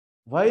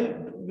 while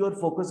your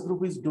focus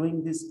group is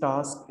doing this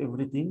task,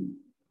 everything,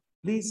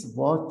 please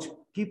watch,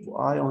 keep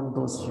eye on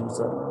those users.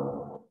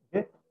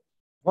 Okay.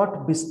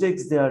 What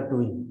mistakes they are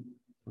doing.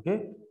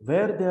 Okay.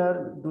 Where they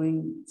are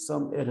doing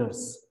some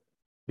errors.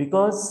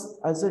 Because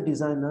as a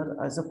designer,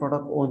 as a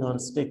product owner,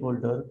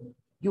 stakeholder,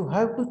 you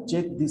have to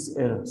check these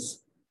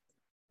errors.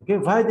 Okay,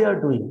 why they are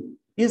doing?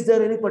 Is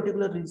there any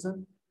particular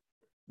reason?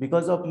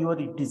 Because of your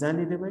design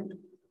element,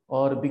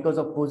 or because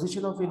of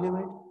position of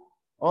element,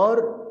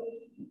 or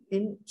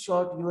in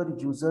short, your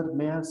user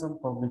may have some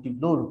cognitive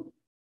load.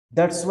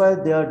 That's why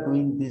they are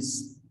doing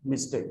these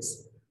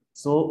mistakes.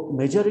 So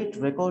measure it,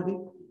 record it,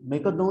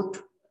 make a note,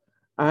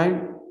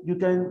 and you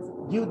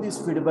can give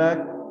this feedback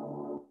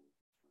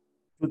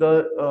to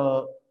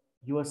the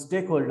your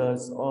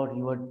stakeholders or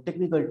your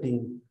technical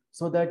team,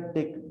 so that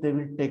they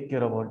will take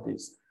care about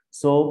this.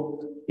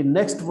 So in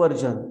next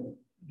version,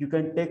 you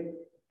can take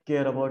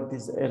care about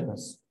these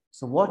errors.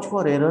 So watch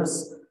for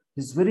errors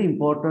is very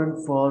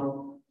important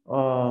for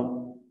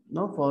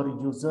no for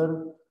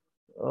user,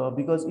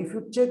 because if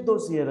you check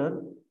those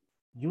error,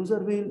 user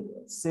will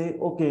say,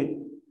 okay,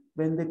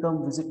 when they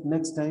come visit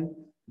next time,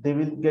 they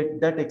will get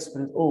that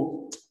experience.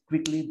 Oh,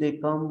 quickly they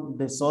come,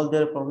 they solve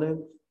their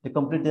problem, they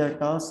complete their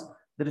task.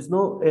 There is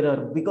no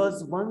error,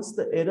 because once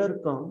the error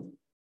comes,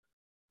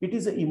 it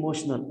is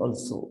emotional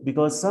also,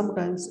 because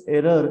sometimes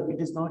error,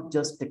 it is not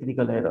just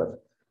technical error.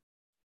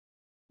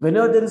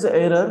 Whenever there is an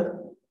error,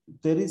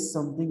 there is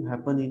something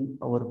happen in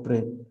our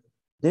brain.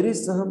 There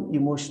is some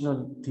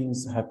emotional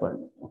things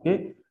happen.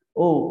 Okay.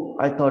 Oh,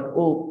 I thought,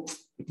 oh,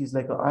 it is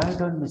like I have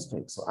done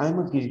mistake, so I'm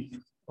a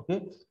guilt.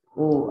 Okay.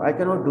 Oh, I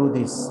cannot do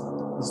this.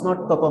 It's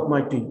not cup of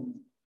my tea.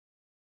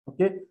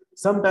 Okay,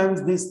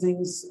 sometimes these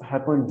things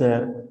happen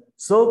there.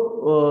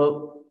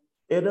 So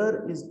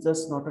error is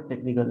just not a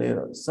technical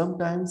error.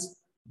 Sometimes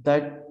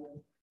that,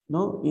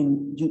 no,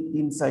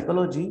 in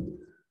psychology,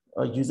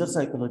 user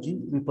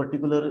psychology, we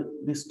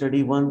particularly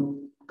study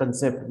one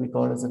concept we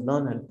call as a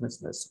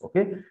non-helplessness.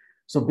 Okay,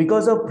 so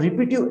because of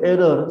repetitive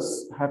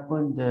errors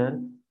happen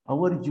there,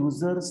 our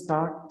users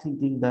start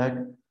thinking that,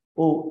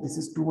 oh, this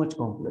is too much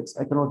complex,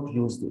 I cannot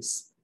use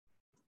this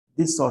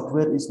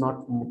software is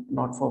not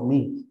for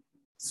me,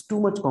 it's too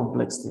much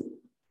complex thing.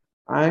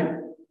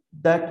 And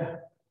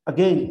that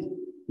again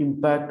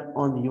impact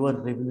on your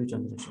revenue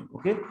generation.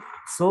 Okay,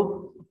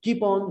 so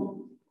keep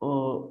on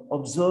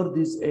observe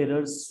these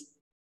errors,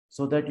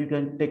 so that you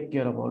can take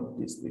care about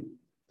this thing.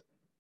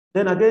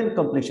 Then again,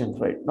 completion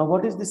rate. Now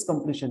what is this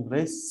completion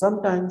rate?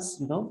 Sometimes,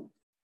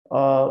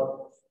 uh,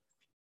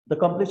 the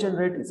completion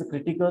rate is a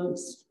critical,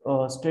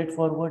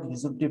 straightforward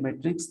usability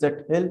metrics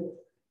that help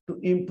to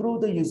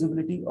improve the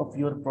usability of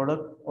your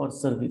product or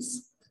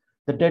service.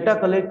 The data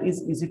collect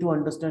is easy to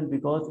understand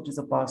because it is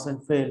a pass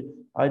and fail.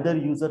 Either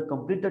user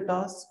complete the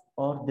task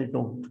or they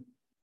don't.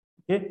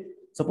 Okay.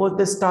 Suppose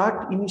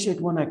they initiate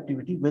one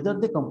activity, whether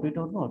they complete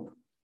or not,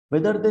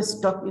 whether they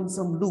stuck in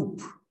some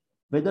loop,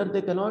 whether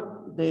they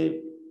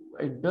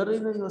enter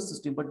in your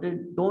system, but they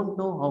don't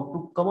know how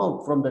to come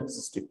out from that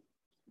system.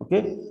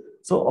 Okay.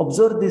 So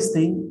observe this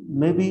thing.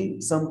 Maybe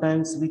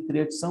sometimes we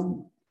create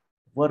some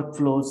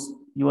workflows,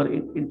 your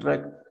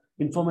interact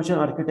information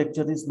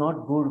architecture is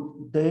not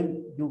good,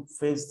 then you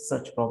face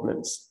such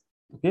problems.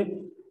 Okay,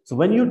 so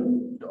when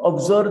you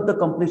observe the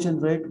completion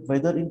rate,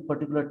 whether in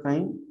particular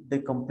time they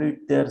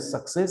complete their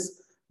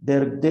success,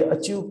 they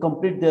achieve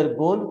complete their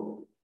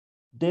goal,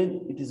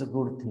 then it is a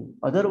good thing.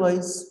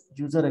 Otherwise,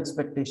 user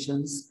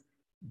expectations,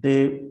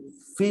 they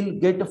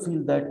get a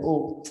feel that,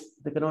 oh,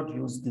 they cannot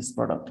use this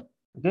product.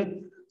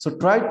 Okay, so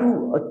try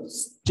to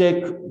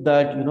check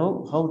that,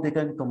 how they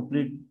can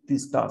complete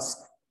this task.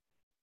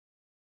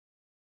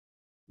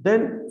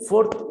 Then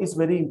fourth is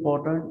very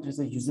important, is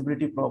a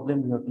usability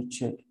problem you have to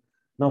check.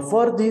 Now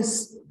for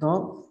this,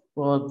 now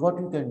what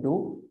you can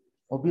do,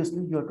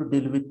 obviously you have to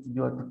deal with,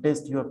 you have to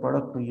test your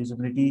product to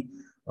usability,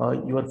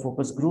 your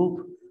focus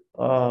group,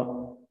 uh,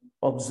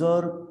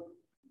 observe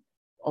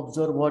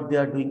observe what they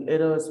are doing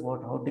errors,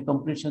 what how the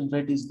completion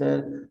rate is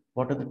there,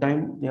 what are the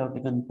time they have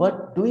taken.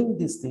 But doing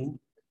this thing,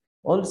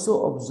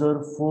 also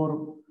observe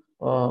for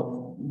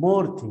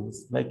more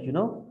things like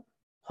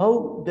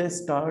how they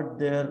start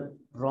their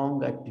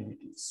wrong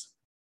activities,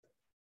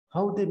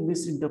 how they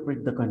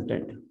misinterpret the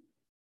content,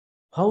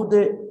 how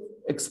they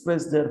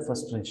express their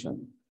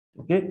frustration,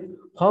 okay,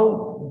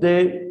 how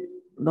they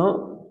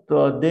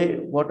they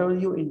whatever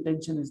your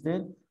intention is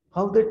there,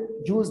 how they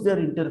use their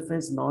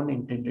interface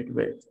non-intended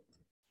way.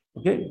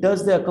 Okay,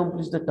 does they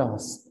accomplish the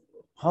task?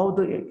 How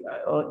the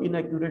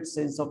inaccurate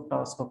sense of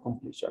task of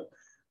completion?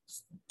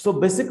 So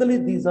basically,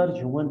 these are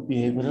human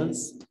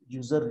behaviorals.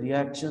 User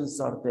reactions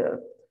are there.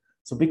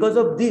 So because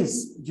of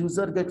this,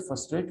 user get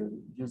frustrated,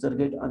 user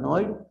get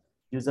annoyed,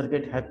 user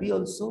get happy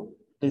also.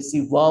 They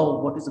see, wow,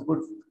 what is a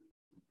good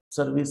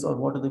service or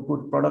what is the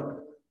good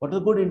product, what is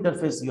the good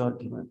interface you are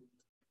given.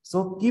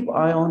 So keep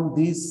eye on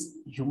these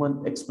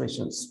human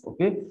expressions.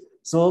 Okay.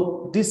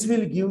 So this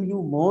will give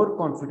you more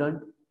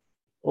confident.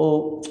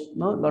 Oh,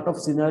 no, lot of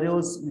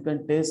scenarios you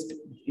can test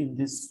in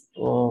this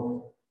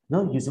no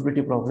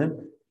usability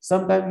problem.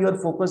 Sometimes your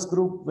focus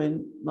group,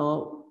 when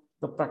now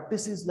the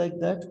practice is like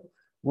that.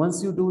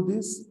 Once you do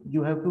this,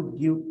 you have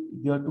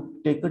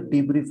to take a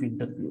debrief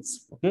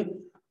interviews. Okay.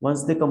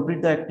 Once they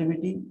complete the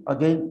activity,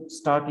 again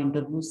start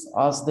interviews,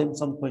 ask them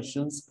some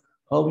questions.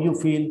 How you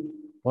feel?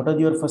 What are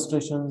your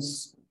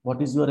frustrations?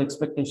 What is your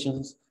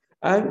expectations?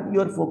 And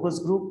your focus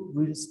group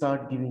will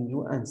start giving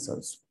you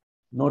answers.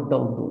 Note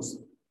down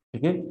those.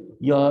 Okay,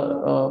 you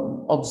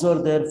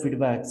observe their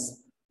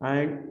feedbacks,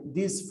 and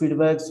these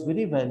feedbacks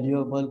very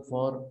valuable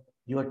for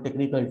your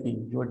technical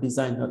team, your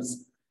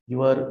designers,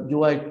 your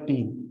UI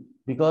team,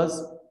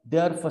 because they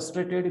are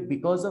frustrated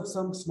because of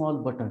some small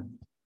button,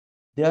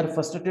 they are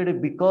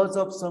frustrated because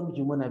of some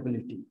human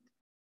ability,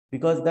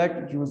 because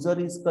that user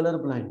is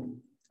colorblind,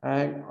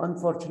 and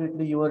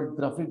unfortunately your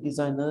graphic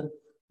designer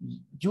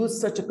use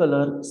such a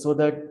color so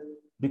that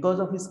because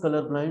of his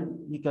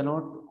colorblind he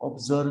cannot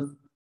observe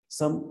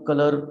some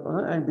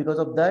color, and because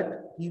of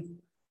that he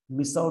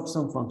miss out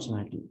some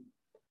functionality.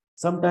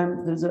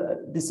 Sometimes there is a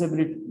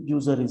disabled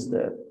user is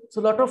there. So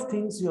a lot of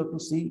things you have to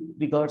see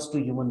regards to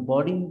human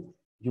body,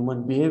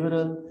 human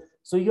behavioral.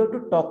 So you have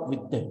to talk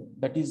with them.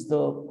 That is the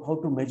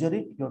how to measure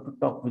it. You have to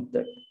talk with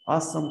them,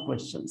 ask some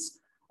questions.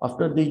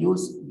 After they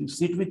use, you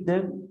sit with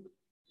them,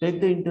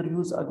 take the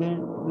interviews again.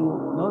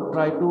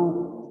 Try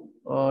to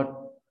uh,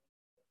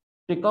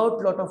 take out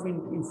a lot of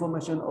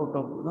information out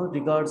of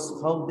regards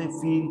how they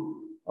feel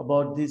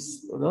about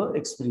this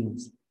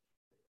experience.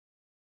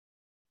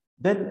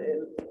 Then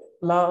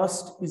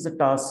last is the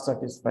task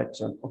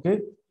satisfaction. Okay,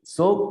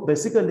 so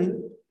basically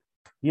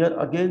here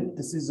again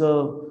this is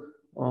a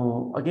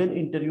again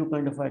interview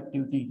kind of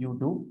activity you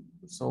do.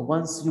 So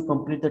once you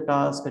complete the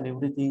task and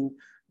everything,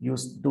 you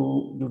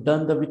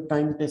done the with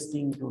time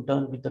testing, you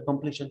done with the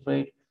completion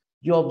rate,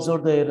 you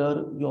observe the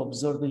error, you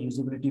observe the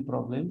usability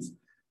problems,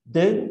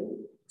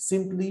 then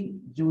simply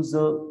use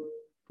a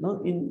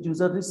in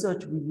user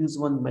research we use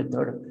one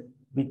method.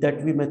 With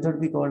that we method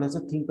we call as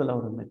a think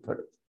aloud method.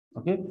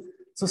 Okay,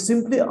 so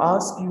simply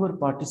ask your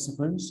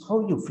participants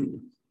how you feel.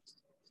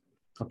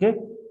 Okay,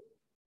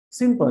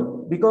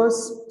 simple,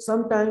 because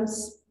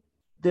sometimes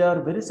they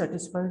are very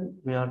satisfied,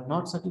 they are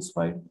not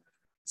satisfied.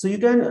 So you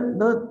can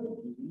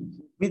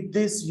with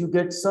this you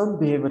get some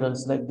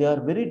behaviorals like they are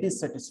very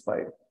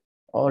dissatisfied,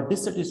 or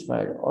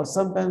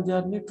sometimes they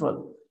are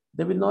neutral.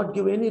 They will not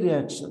give any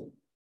reaction.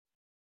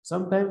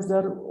 Sometimes they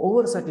are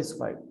over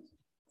satisfied.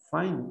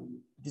 Fine,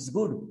 it is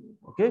good.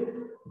 Okay,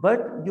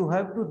 but you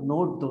have to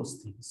note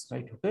those things,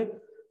 right? Okay,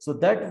 so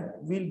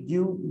that will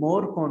give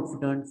more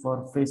confidence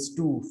for phase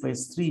 2,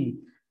 phase 3.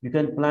 You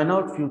can plan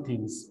out few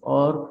things,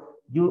 or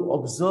you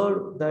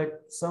observe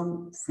that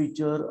some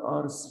feature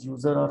or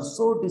user are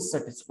so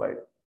dissatisfied.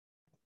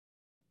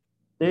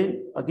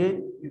 Then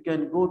again, you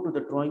can go to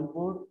the drawing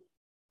board.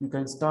 You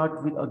can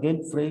start with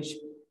again fresh,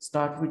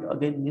 start with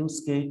again new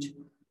sketch.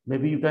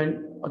 Maybe you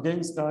can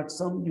again start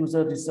some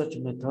user research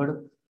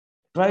method.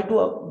 Try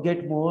to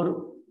get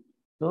more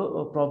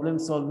the problem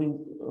solving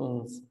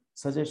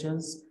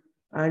suggestions,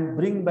 and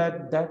bring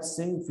back that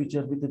same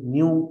feature with the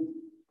new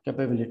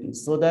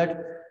capabilities, so that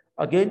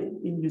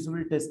again in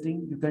usability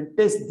testing you can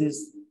test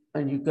this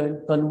and you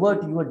can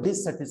convert your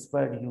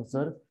dissatisfied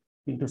user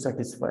into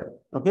satisfied.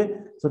 Okay,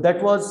 so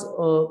that was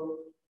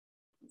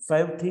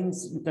 5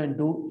 things you can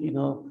do in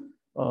a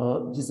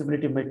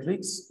usability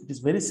matrix. It is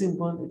very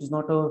simple, it is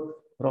not a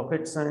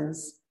rocket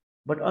science,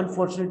 but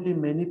unfortunately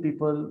many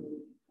people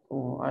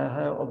I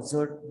have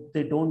observed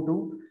they don't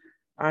do.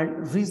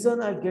 And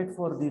reason I get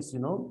for this,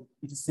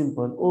 it is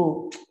simple.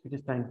 Oh, it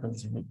is time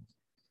consuming.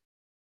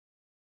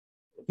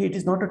 It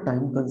is not a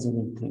time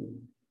consuming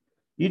thing.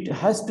 It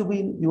has to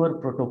be in your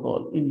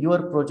protocol, in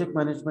your project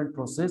management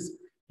process.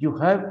 You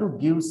have to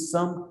give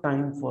some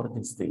time for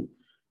this thing,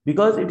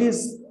 because it is,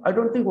 I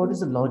don't think what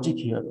is the logic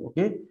here.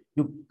 Okay,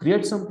 you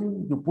create something,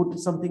 you put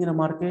something in a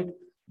market,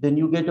 then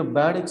you get a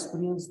bad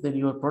experience, then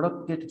your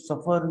product gets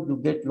suffer, you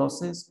get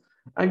losses,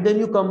 and then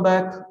you come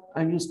back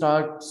and you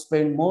start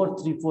spend more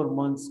 3 4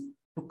 months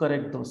to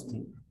correct those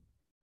things.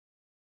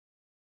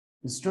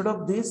 Instead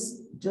of this,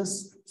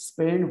 just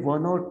spend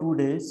 1 or 2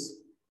 days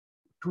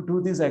to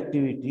do this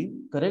activity,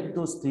 correct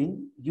those things,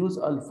 use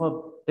alpha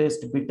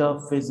test beta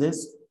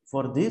phases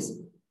for this,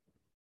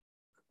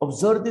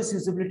 observe these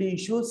usability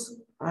issues,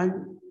 and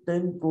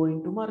then go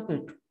into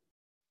market.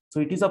 So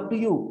it is up to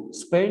you.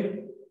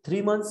 Spend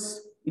 3 months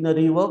in a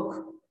rework,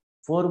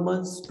 4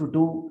 months to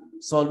do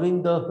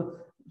solving the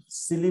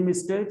silly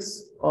mistakes,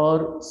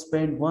 or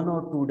spend 1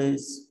 or 2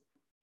 days.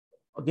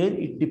 Again,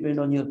 it depends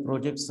on your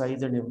project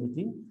size and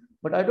everything,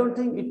 but I don't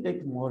think it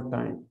takes more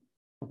time.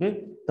 Okay,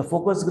 the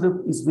focus group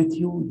is with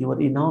you, your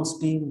in-house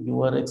team,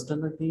 your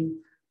external team,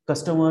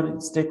 customer,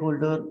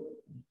 stakeholder,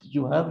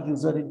 you have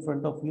user in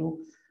front of you.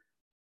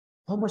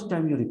 How much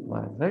time you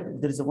require, right?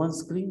 There is a one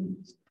screen,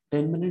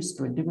 10 minutes,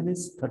 20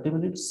 minutes, 30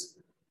 minutes,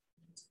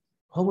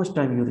 how much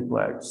time you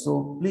require.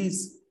 So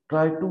please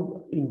try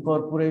to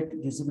incorporate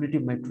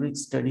usability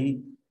metrics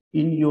study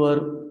in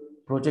your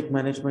project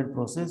management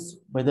process,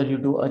 whether you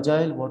do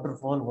agile,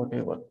 waterfall,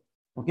 whatever.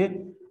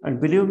 Okay,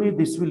 and believe me,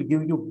 this will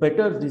give you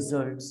better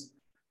results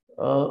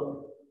uh,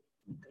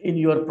 in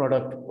your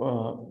product.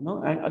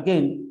 No, and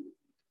again,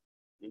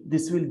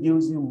 this will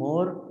give you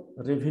more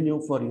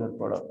revenue for your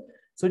product.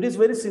 So it is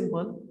very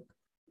simple.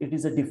 It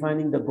is a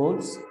defining the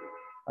goals,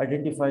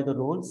 identify the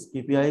roles,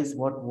 KPIs,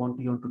 what want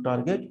you to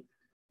target,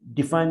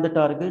 define the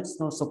targets.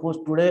 Now, suppose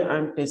today I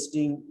am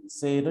testing,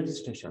 say,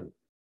 registration.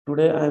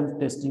 Today I am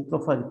testing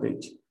profile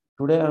page.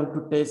 Today I have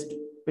to test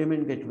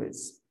payment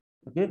gateways.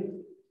 Okay.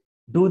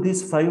 Do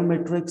these 5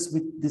 metrics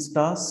with this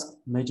task,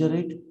 measure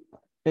it,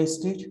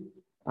 test it,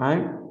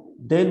 and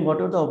then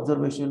what are the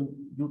observation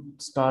you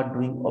start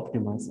doing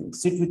optimizing.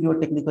 Sit with your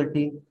technical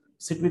team,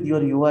 sit with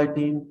your UI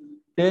team,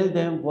 tell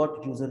them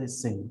what user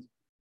is saying.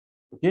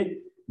 Okay,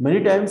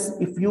 many times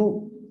if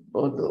you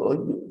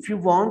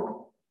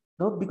want,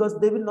 no, because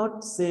they will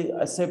not say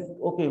accept,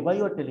 okay, why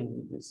you are telling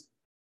me this,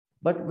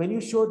 but when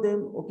you show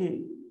them,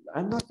 okay,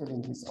 I'm not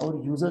telling this,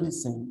 our user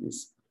is saying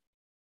this,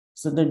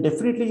 so then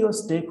definitely your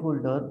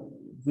stakeholder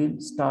will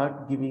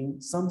start giving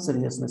some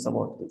seriousness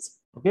about this.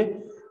 Okay,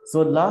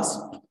 so last,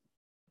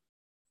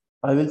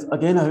 I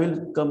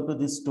will come to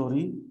this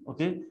story.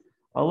 Okay,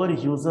 our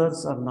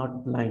users are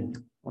not blind.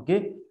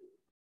 Okay,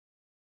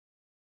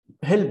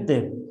 help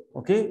them.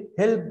 Okay,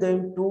 help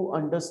them to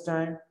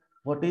understand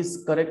what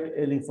is correct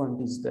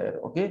elephant is there.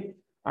 Okay,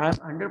 I am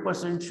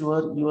 100%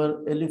 sure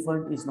your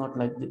elephant is not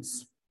like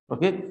this.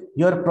 Okay,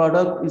 your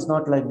product is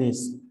not like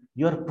this.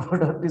 Your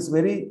product is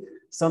very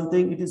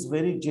something, it is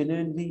very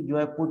genuinely, you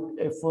have put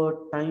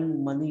effort,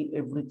 time, money,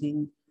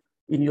 everything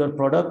in your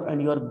product,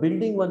 and you are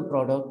building one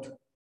product,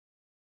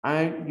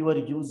 and your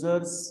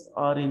users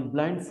are in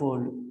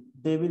blindfold,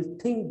 they will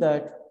think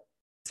that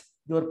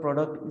your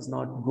product is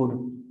not good.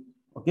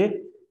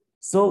 Okay,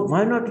 so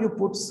why not you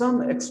put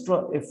some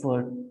extra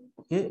effort,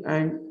 okay,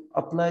 and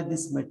apply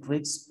this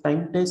matrix: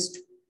 time test,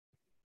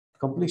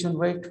 completion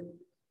rate,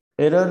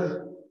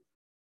 error,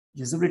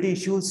 usability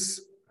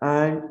issues,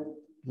 and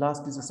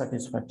last is a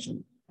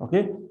satisfaction.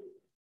 Okay,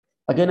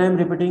 again I am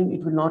repeating,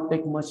 it will not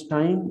take much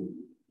time,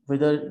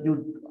 whether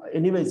you,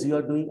 anyways you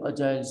are doing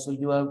agile, so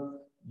you have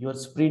your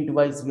sprint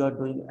wise you are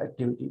doing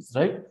activities,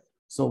 right?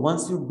 So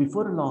once you,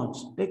 before launch,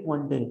 take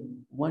 1 day,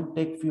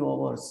 take few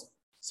hours,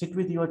 sit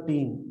with your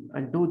team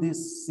and do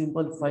this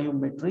simple 5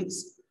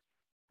 metrics,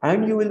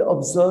 and you will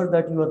observe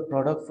that your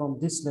product from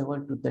this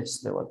level to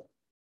this level.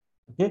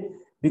 Okay,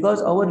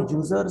 because our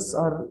users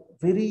are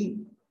very,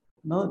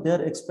 no,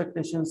 their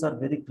expectations are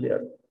very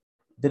clear.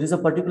 There is a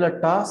particular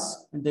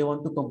task and they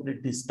want to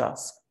complete this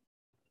task.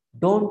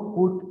 Don't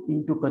put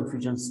into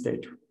confusion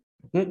state.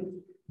 Okay,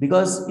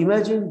 because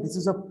imagine this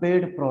is a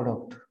paid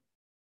product,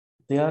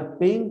 they are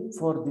paying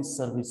for these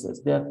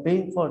services, they are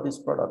paying for this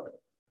product.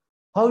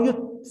 How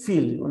you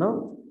feel, you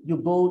know, you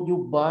go,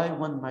 you buy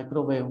one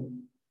microwave,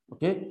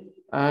 okay,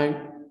 and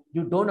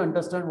you don't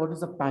understand what is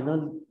the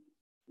panel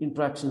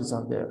interactions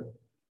are there.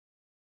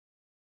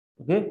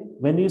 Okay,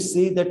 when you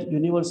see that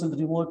universal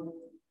remote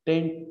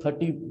 10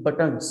 30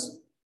 buttons,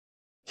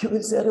 you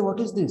will say, what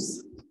is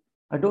this,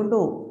 I don't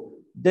know.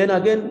 Then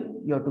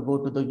again you have to go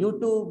to the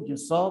YouTube, you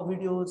saw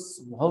videos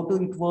how do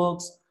it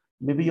works,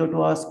 maybe you have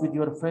to ask with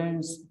your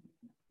friends,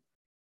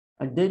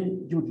 and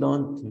then you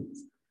learn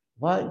things.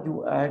 Why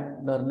you add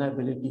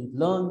learnability,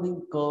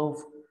 learning curve,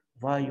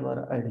 why you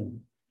are adding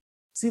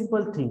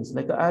simple things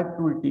like add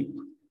tooltip,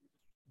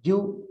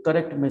 give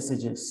correct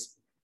messages,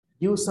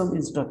 give some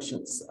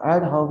instructions,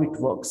 add how it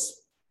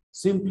works,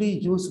 simply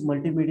use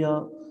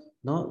multimedia,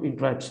 no,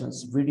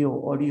 interactions,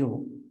 video,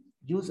 audio,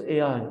 use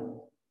AI,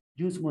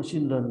 use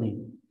machine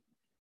learning,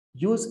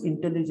 use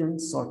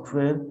intelligent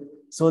software,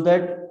 so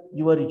that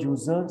your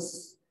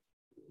users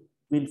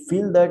will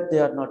feel that they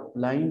are not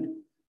blind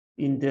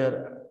in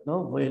their,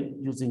 no, while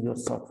using your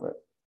software.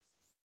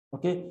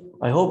 Okay,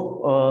 I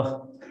hope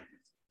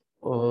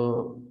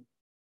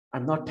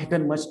I'm not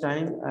taken much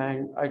time,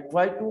 and I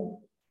try to,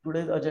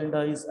 today's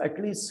agenda is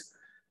at least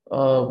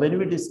when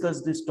we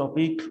discuss this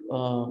topic,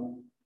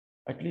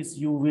 at least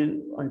you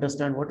will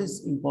understand what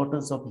is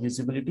importance of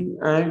usability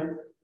and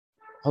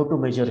how to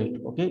measure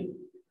it. Okay,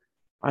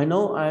 I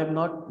know I have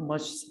not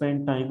much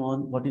spent time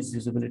on what is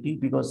usability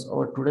because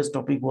our today's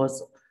topic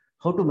was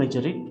how to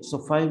measure it. So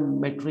 5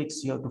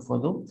 metrics you have to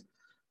follow.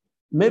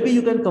 Maybe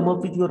you can come up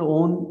with your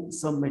own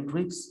some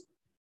metrics.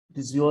 It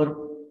is your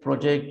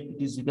project.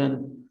 It is you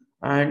can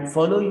and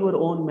follow your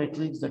own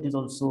metrics. That is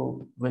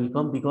also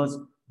welcome because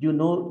you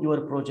know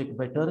your project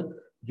better.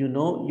 You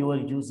know your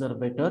user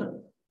better.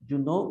 You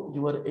know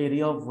your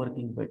area of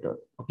working better.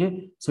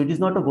 Okay, so it is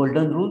not a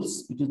golden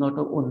rules. It is not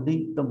a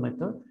only the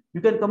method.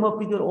 You can come up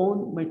with your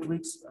own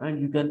metrics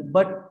and you can.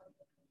 But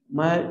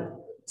my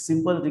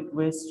simple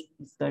request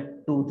is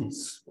that do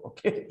this.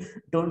 Okay,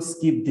 don't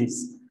skip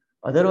this.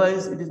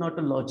 Otherwise, it is not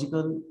a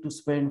logical to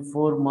spend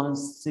 4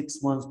 months,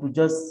 6 months to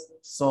just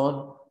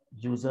solve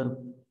user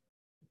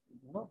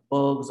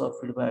bugs or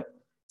feedback.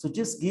 So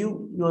just give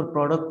your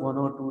product 1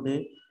 or 2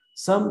 days.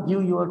 Some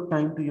give your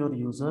time to your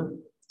user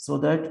so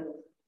that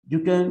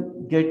you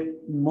can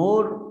get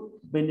more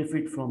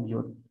benefit from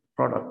your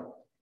product.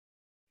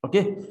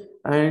 Okay,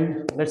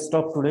 and let's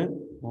talk today.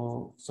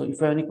 So if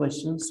you have any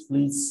questions,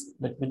 please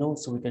let me know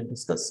so we can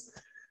discuss.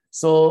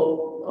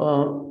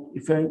 So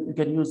if you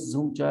can use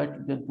Zoom chat,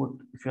 you can put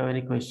if you have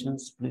any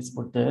questions, please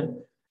put there.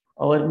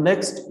 Our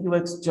next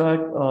UX chat,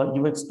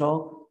 UX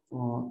talk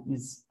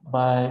is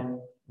by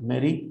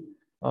Mary.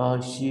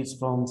 She is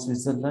from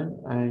Switzerland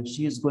and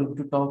she is going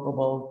to talk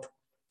about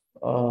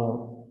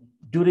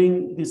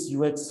during this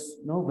UX,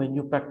 when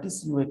you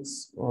practice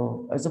UX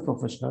as a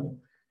professional,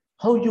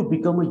 how you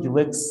become a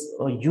UX,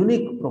 a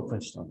unique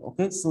professional.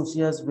 Okay, so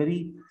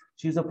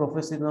she's a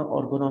professor in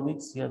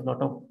ergonomics. She has a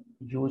lot of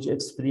huge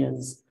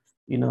experience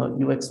in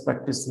UX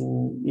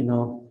practicing,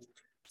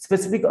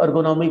 specific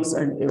ergonomics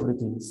and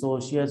everything. So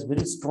she has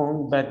very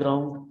strong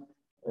background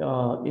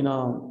in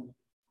a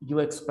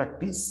UX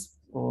practice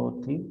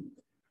thing.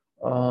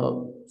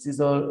 She's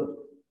a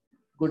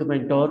good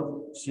mentor.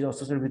 She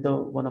associated with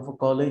one of a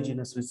college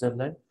in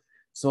Switzerland.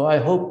 So I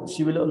hope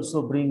she will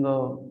also bring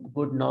a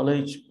good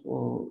knowledge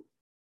for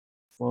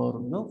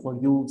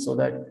you so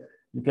that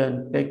you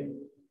can take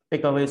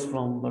takeaways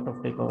from lot of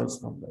takeaways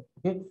from that.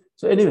 Okay.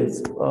 So,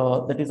 anyways,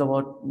 that is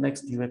about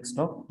next UX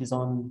talk. It is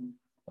on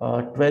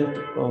 12th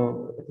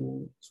I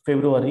think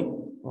February.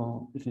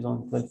 It is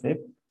on 12th Feb.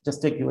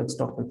 Just take UX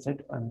talk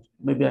website and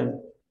maybe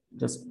I'm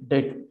just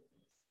date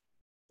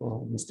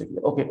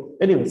mistakenly. Okay.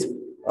 Anyways,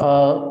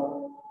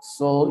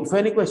 so if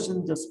any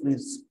question, just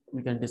please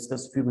we can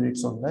discuss a few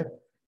minutes on that.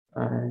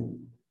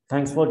 And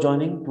thanks for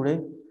joining today.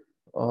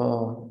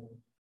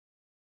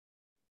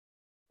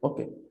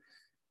 Okay.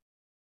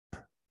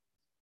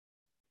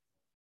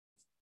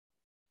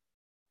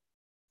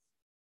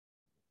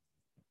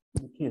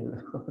 Okay.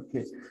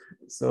 Okay.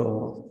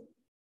 So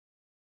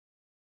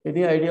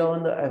any idea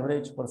on the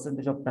average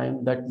percentage of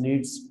time that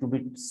needs to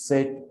be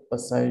set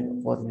aside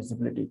for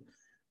usability?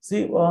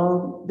 See,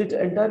 it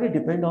entirely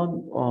depend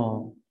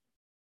on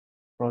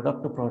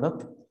product to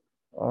product.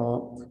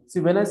 See,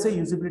 when I say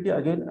usability,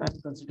 again,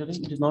 I'm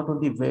considering it is not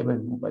only web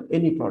and mobile,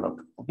 any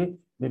product. Okay,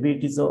 maybe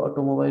it is a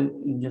automobile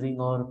engineering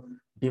or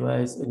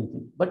device,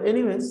 anything. But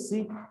anyways,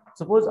 see,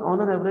 suppose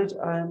on an average,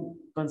 I'm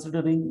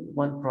considering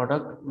one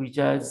product which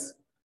has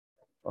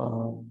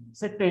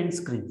say 10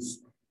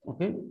 screens.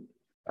 Okay,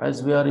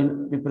 as we are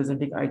in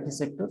representing IT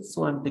sector,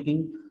 so I'm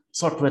taking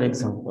software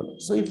example.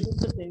 So if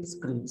it's a 10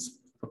 screens,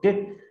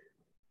 okay,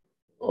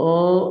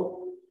 uh,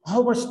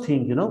 how much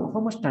thing, how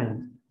much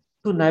time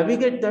to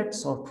navigate that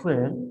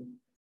software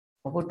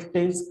about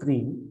 10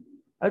 screen?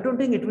 I don't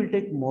think it will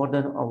take more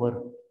than an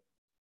hour,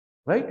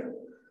 right?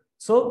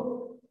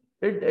 So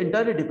it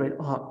entirely depends.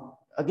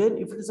 Again,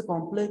 if it is a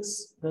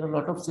complex, there are a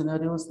lot of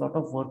scenarios, lot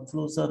of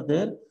workflows are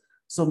there,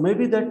 so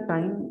maybe that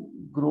time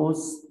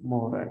grows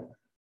more, right?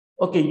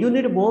 Okay, you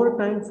need more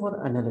time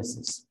for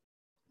analysis,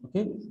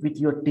 okay, with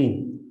your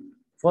team.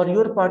 For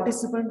your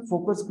participant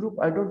focus group,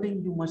 I don't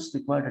think you must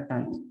require a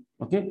time.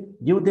 Okay,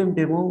 give them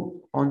demo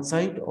on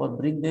site or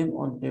bring them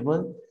on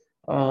table,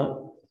 uh,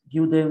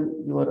 give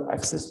them your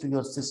access to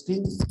your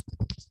system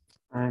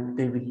and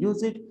they will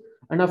use it.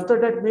 And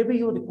after that, maybe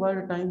you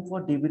require time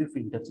for debrief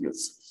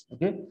interviews.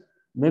 Okay,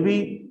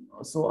 maybe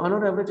so on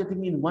an average, I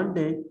think in one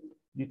day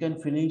you can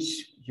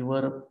finish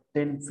your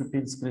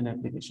 10-15 screen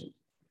application.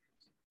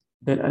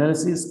 Then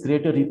analysis,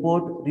 create a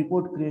report.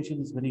 Report creation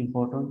is very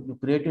important. You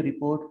create a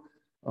report.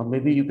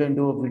 Maybe you can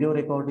do a video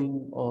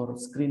recording or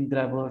screen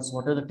grabbers,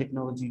 whatever the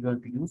technology you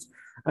want to use,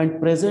 and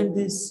present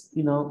this.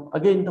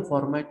 Again, the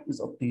format is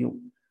up to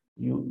you.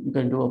 You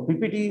can do a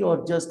PPT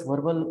or just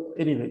verbal,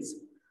 anyways.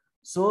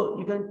 So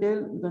you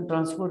can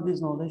transfer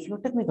this knowledge to your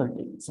technical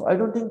team. So I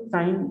don't think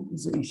time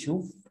is an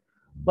issue,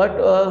 but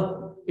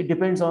it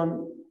depends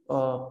on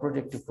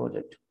project to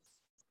project.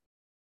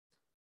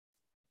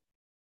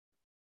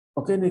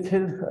 Okay,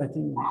 Nikhil,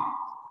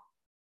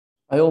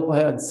 I hope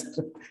I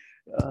answered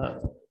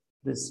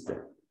this.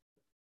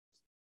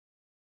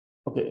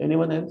 Okay,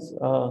 anyone else?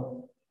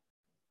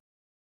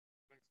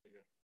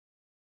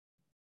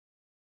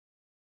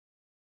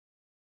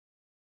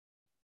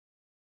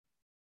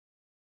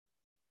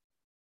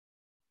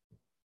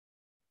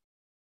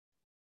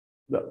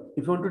 Yeah,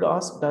 if you wanted to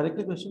ask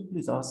directly question,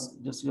 please ask.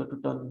 Just you have to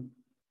turn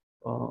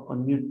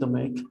unmute the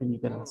mic and you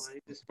can No, ask.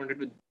 I just wanted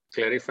to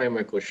clarify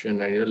my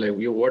question. And like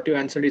what you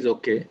answered is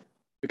okay.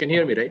 You can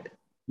hear me, right?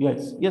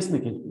 Yes, yes,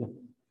 Nikhil.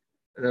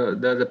 Yeah.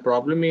 The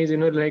problem is,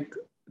 like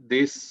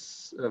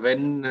this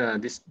when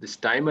this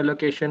time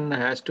allocation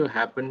has to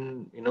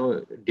happen,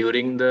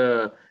 during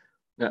the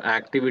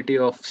activity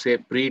of say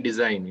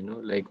pre-design,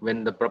 like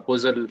when the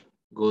proposal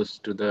goes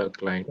to the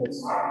client.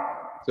 Yes.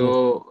 Yes.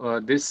 So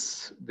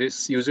this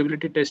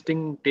usability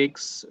testing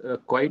takes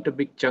quite a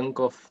big chunk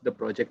of the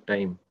project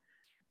time.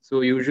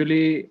 So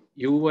usually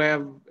you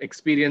have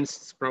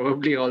experienced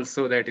probably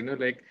also that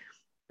like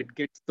it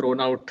gets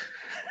thrown out,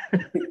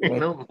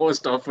 Right.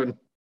 most often,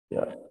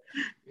 Yeah.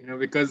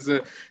 because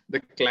the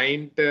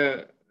client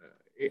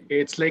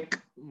it's like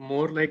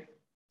more like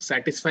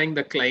satisfying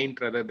the client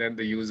rather than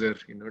the user,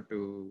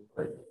 to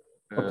Right.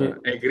 Okay.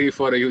 agree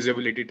for a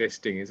usability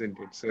testing, isn't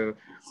it? So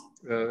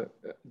uh,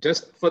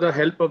 just for the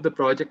help of the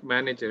project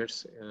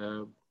managers,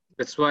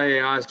 that's why I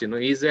asked,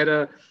 is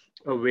there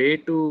a way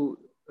to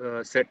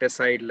set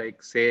aside,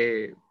 like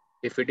say,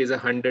 if it is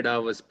 100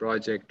 hours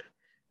project,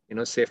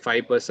 say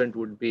 5%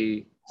 would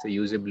be say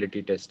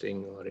usability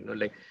testing, or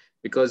like,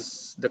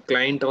 because the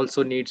client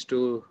also needs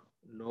to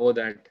know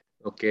that,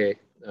 okay,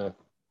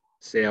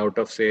 say out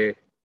of say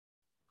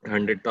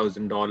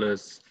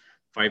 $100,000,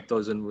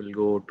 5,000 will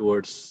go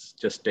towards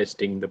just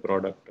testing the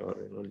product, or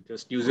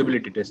just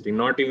usability testing,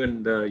 not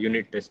even the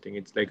unit testing.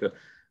 It's like a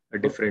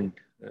Okay. different.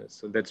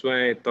 So that's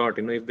why I thought,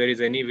 if there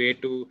is any way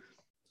to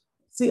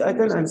See, I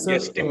can answer.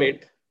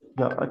 estimate.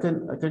 Yeah, I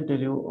can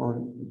tell you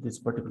on this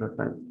particular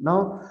time.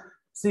 Now,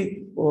 see,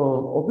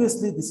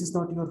 obviously this is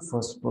not your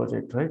first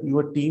project, right?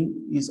 Your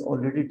team is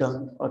already done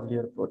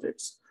earlier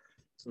projects.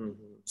 Mhm.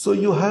 So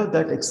you have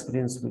that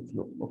experience with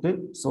you. Okay.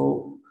 So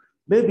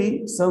maybe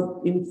some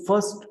in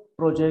first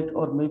project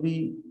or maybe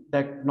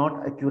that not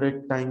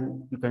accurate time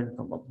you can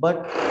come up. But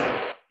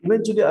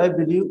eventually I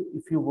believe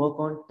if you work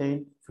on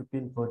 10,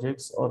 15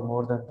 projects or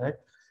more than that,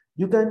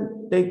 you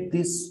can take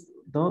this,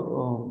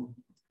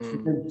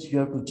 Mm. you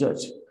have to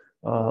judge.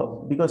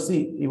 Because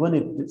see, even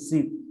if,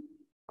 see,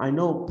 I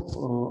know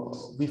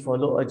we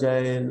follow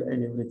agile and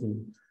everything,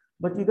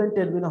 but you can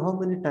tell me now how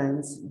many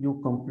times you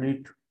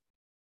complete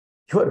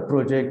your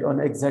project on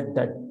exact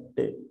that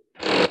day.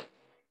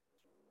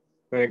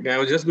 Correct. I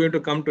was just going to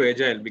come to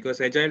agile,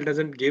 because agile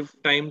doesn't give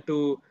time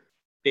to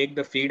take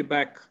the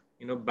feedback,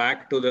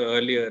 back to the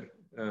earlier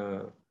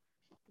uh,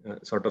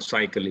 sort of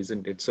cycle,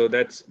 isn't it? So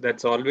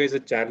that's always a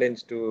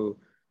challenge to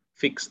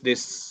fix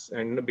this,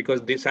 and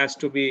because this has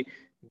to be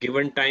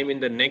given time in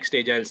the next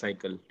agile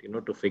cycle,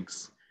 to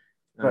fix.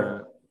 Right.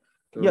 Uh,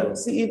 Yeah,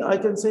 so see, I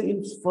can say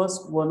in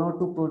first one or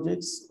two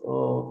projects,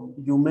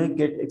 you may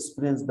get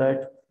experience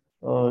that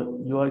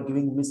you are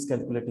giving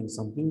miscalculating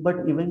something, but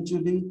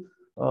eventually,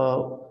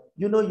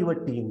 you know your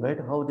team, right?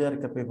 How they are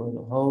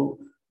capable, how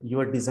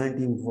your design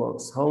team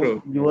works, how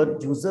true. your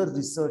user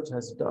research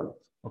has done.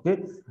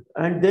 Okay,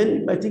 and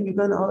then I think you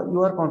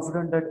are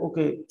confident that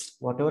okay,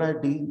 whatever I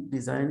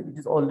design, it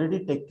is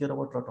already take care of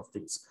a lot of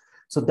things.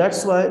 So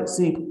that's why,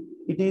 see,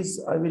 it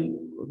is. I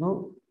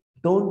will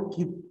don't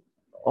keep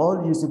all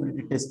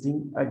usability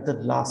testing at the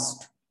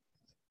last.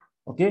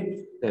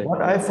 Okay, Correct.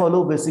 what I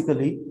follow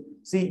basically,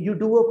 see, you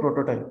do a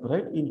prototype,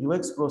 right? In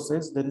UX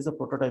process, there is a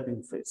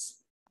prototyping phase,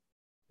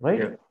 right?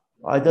 Yeah.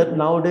 Either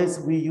nowadays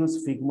we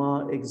use Figma,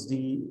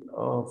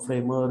 XD,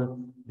 Framer.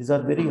 These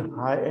are very Mm.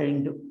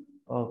 high-end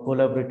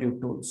collaborative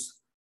tools.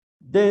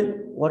 Then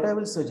what I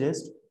will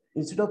suggest,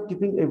 instead of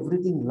keeping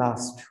everything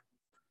last,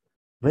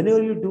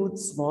 whenever you do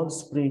small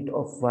sprint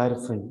of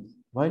wireframe,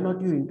 why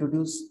not you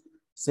introduce,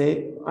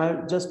 say, I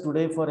just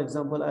today, for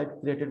example, I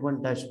created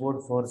one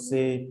dashboard for,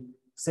 say,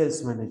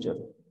 sales manager.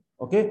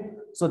 Okay.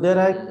 So there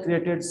I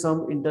created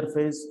some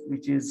interface,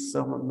 which is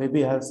some,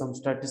 maybe have some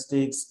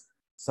statistics,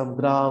 some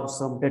graphs,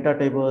 some data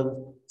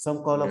table,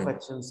 some call of Mm.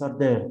 actions are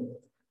there.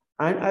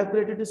 And I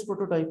created this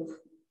prototype.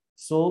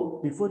 So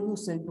before you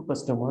send to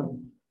customer,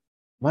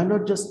 why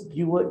not just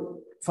give a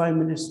 5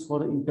 minutes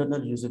for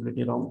internal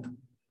usability round?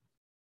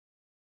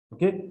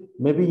 Okay,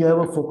 maybe you have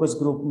a focus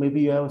group,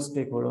 maybe you have a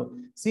stakeholder.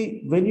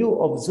 See, when you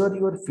observe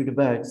your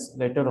feedbacks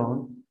later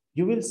on,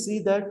 you will see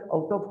that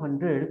out of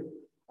 100,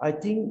 I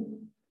think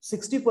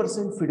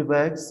 60%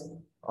 feedbacks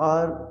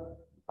are,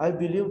 I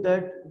believe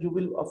that you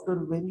will, after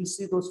when you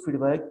see those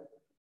feedback,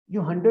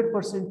 you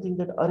 100% think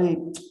that,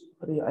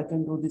 I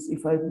can do this.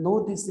 If I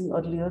know this thing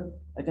earlier,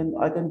 I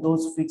can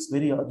those fix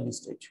very early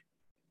stage.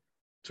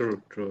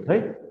 True. True. Yeah.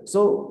 Right?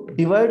 So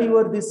divide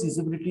your this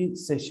usability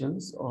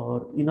sessions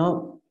or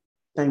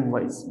time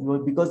wise,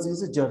 because this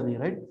is a journey,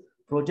 right?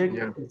 Project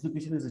Yeah.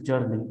 execution is a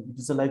journey, it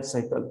is a life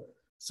cycle.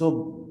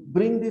 So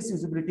bring this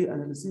usability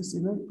analysis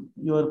in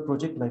your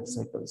project life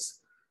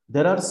cycles.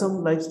 There are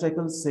some life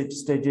cycle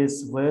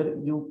stages where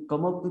you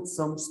come up with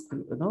some,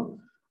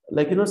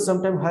 like,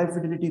 sometimes high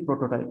fidelity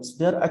prototypes.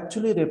 They are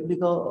actually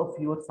replica of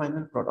your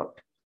final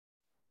product,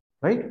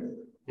 right?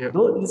 Yeah.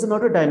 Though it is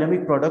not a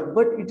dynamic product,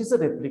 but it is a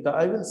replica.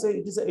 I will say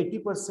it is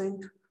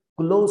 80%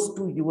 close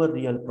to your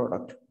real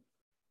product.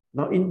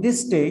 Now, in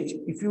this stage,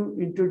 if you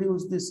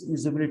introduce this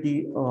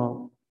usability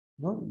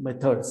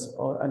methods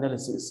or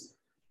analysis,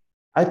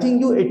 I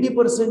think you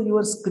 80%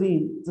 your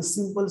screen, the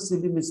simple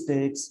silly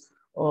mistakes,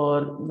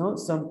 or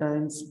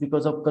sometimes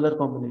because of color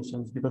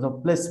combinations, because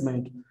of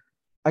placement,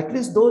 at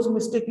least those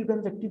mistakes you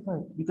can rectify.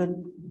 You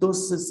can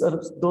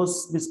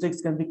those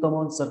mistakes can become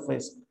on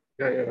surface.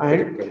 Yeah,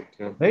 And correct.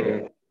 Yeah. right.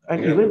 Yeah.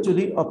 And Yeah.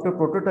 eventually after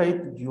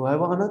prototype, you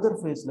have another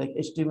phase like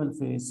HTML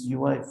phase,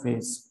 UI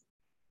phase,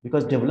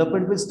 because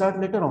development will start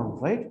later on,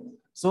 right?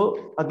 So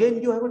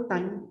again, you have a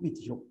time with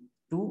you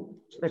to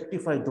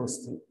rectify those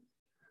things.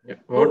 Yeah.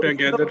 So What I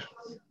gather.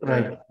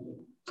 right.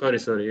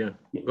 Sorry. Yeah.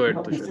 Go ahead,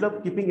 Now, Tushar. instead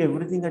of keeping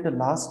everything at a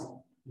last,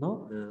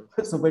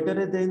 Yeah. so better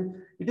than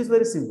it is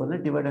very simple,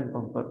 right? Divide and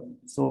conquer.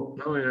 So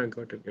Oh, yeah,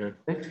 got it. Yeah.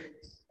 right?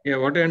 Yeah,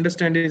 what I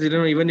understand is,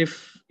 even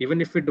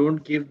if we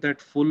don't give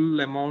that full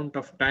amount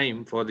of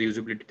time for the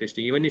usability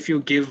testing, even if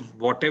you give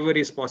whatever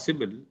is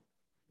possible,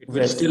 it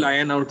will Yes, still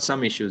iron out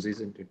some issues,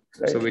 isn't it?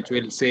 So right, which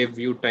will save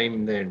you time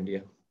in the end.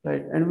 Yeah.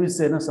 right. And we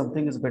say no,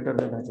 something is better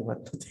than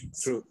two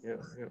things. True. Yeah.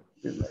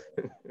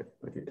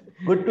 Okay.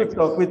 Good to Thanks.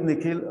 talk with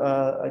Nikhil.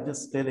 I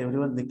just tell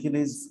everyone Nikhil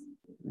is,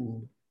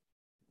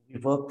 we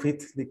work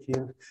with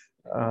Nikhil.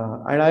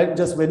 And I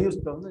just, when you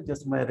talk,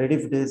 just my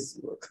Rediff days,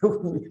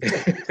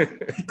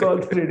 we call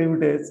it Rediff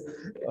days,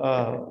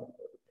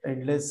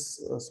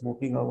 endless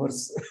smoking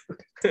hours.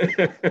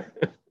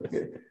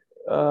 Okay.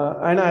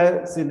 And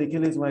I see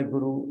Nikhil is my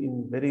guru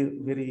in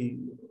very,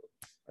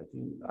 I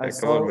think I Yeah,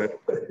 come on, saw man.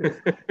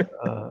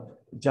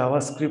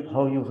 JavaScript,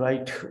 how you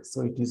write.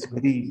 So it is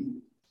very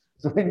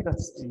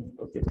interesting.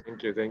 Okay.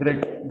 Thank you.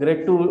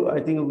 Great to,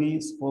 I think we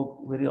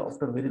spoke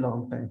after very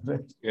long time,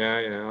 right?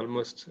 Yeah.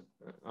 Almost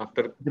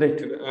after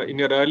Great. in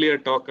your earlier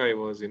talk, I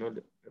was,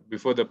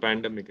 before the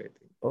pandemic, I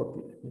think.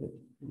 Okay.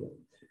 Yeah.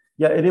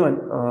 Yeah. Anyone,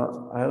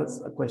 I have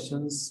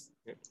questions.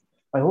 Yeah.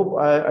 I hope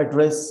I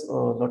address a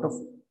lot of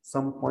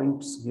some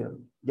points here.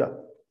 Yeah.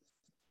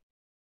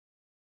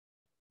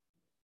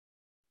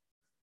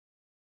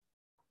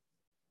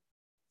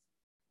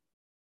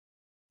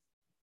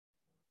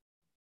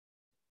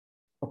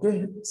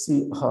 Okay.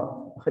 See,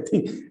 I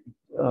think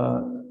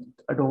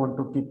I don't want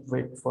to keep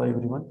wait for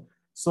everyone.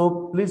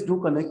 So please do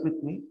connect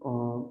with me.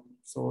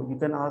 So you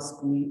can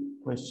ask me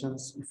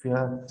questions if you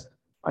have.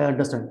 I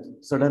understand.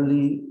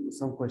 Suddenly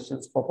some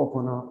questions pop up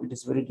it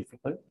is very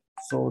difficult.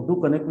 So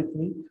do connect with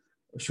me.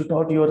 Shoot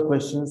out your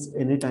questions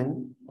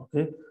anytime.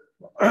 Okay.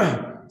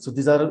 So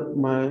these are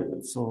my,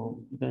 so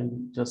you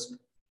can just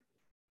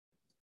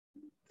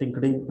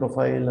LinkedIn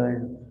profile,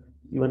 and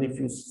even if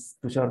you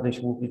Tushar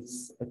Deshmukh,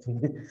 it's, I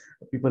think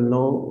people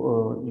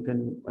know, you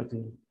can, I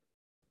think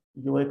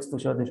UX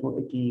Tushar Deshmukh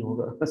ek hi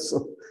hoga.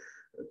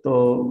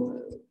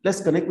 So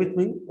let's connect with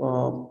me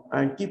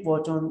and keep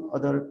watch on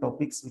other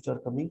topics which are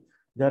coming.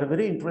 There are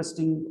very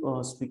interesting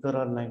speaker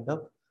are lined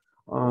up,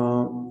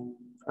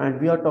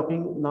 and we are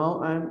talking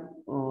now. I'm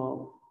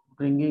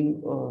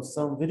bringing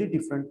some very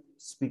different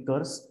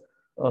speakers.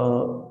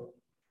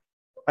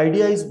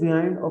 Idea is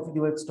behind of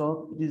UX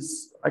talk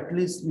is at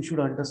least you should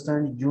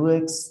understand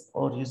UX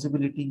or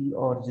usability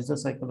or user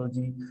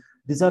psychology.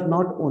 These are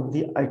not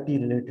only IT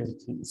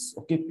related things.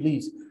 Okay,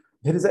 please.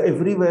 There is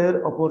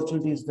everywhere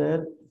opportunity is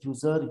there.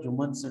 User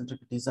human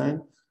centric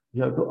design.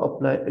 You have to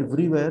apply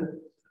everywhere.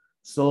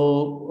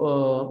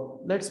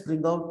 So let's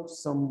bring out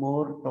some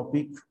more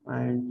topic,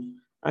 and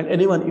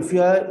anyone, if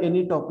you have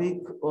any topic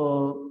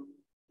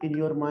in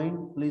your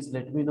mind, please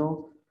let me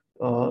know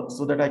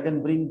so that I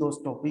can bring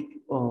those topic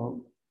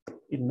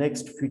in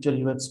next future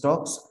UX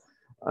talks.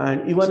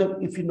 And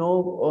even if you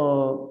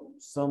know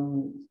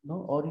some,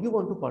 or you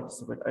want to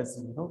participate, as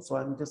you know, so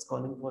I'm just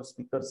calling for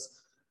speakers.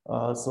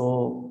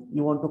 So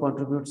you want to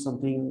contribute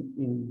something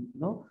in,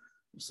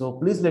 so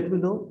please let me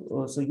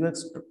know. So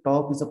UX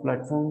Talk is a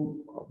platform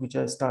which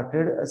I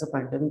started as a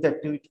pandemic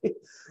activity,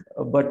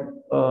 but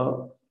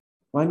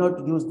why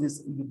not use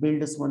this? You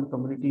build this one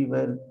community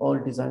where all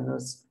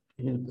designers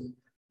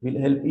will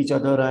help each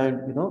other,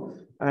 and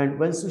and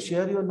once you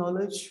share your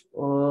knowledge,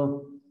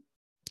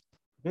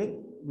 okay,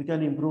 we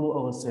can improve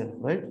ourselves,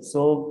 right?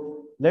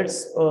 So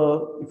let's,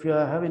 if you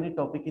have any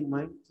topic in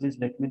mind, please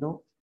let me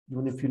know.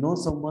 Even if you know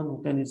someone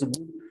who can is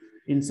good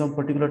in some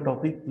particular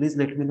topic, please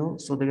let me know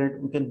so that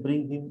we can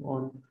bring him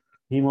or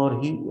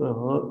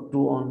her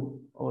to on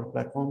our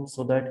platform,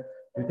 so that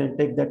we can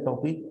take that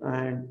topic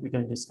and we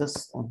can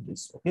discuss on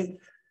this. Okay.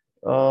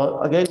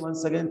 Again,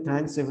 once again,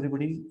 thanks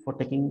everybody for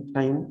taking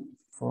time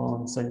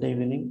for Sunday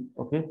evening.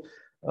 Okay.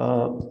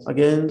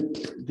 Again,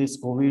 this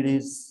COVID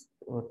is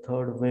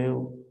third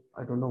wave.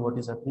 I don't know what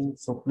is happening.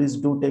 So please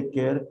do take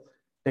care.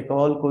 Take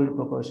all COVID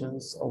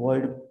precautions.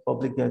 Avoid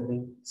public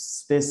gathering.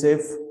 Stay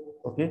safe.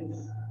 Okay.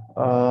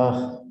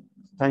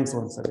 Thanks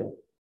once again.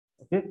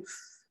 Okay.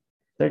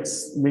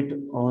 Let's meet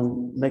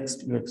on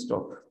next UX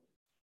talk.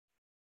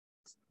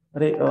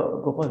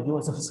 Gopal, you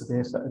was also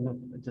there. No,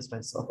 just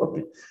I saw.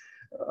 Okay.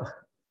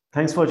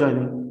 Thanks for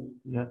joining.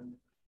 Yeah.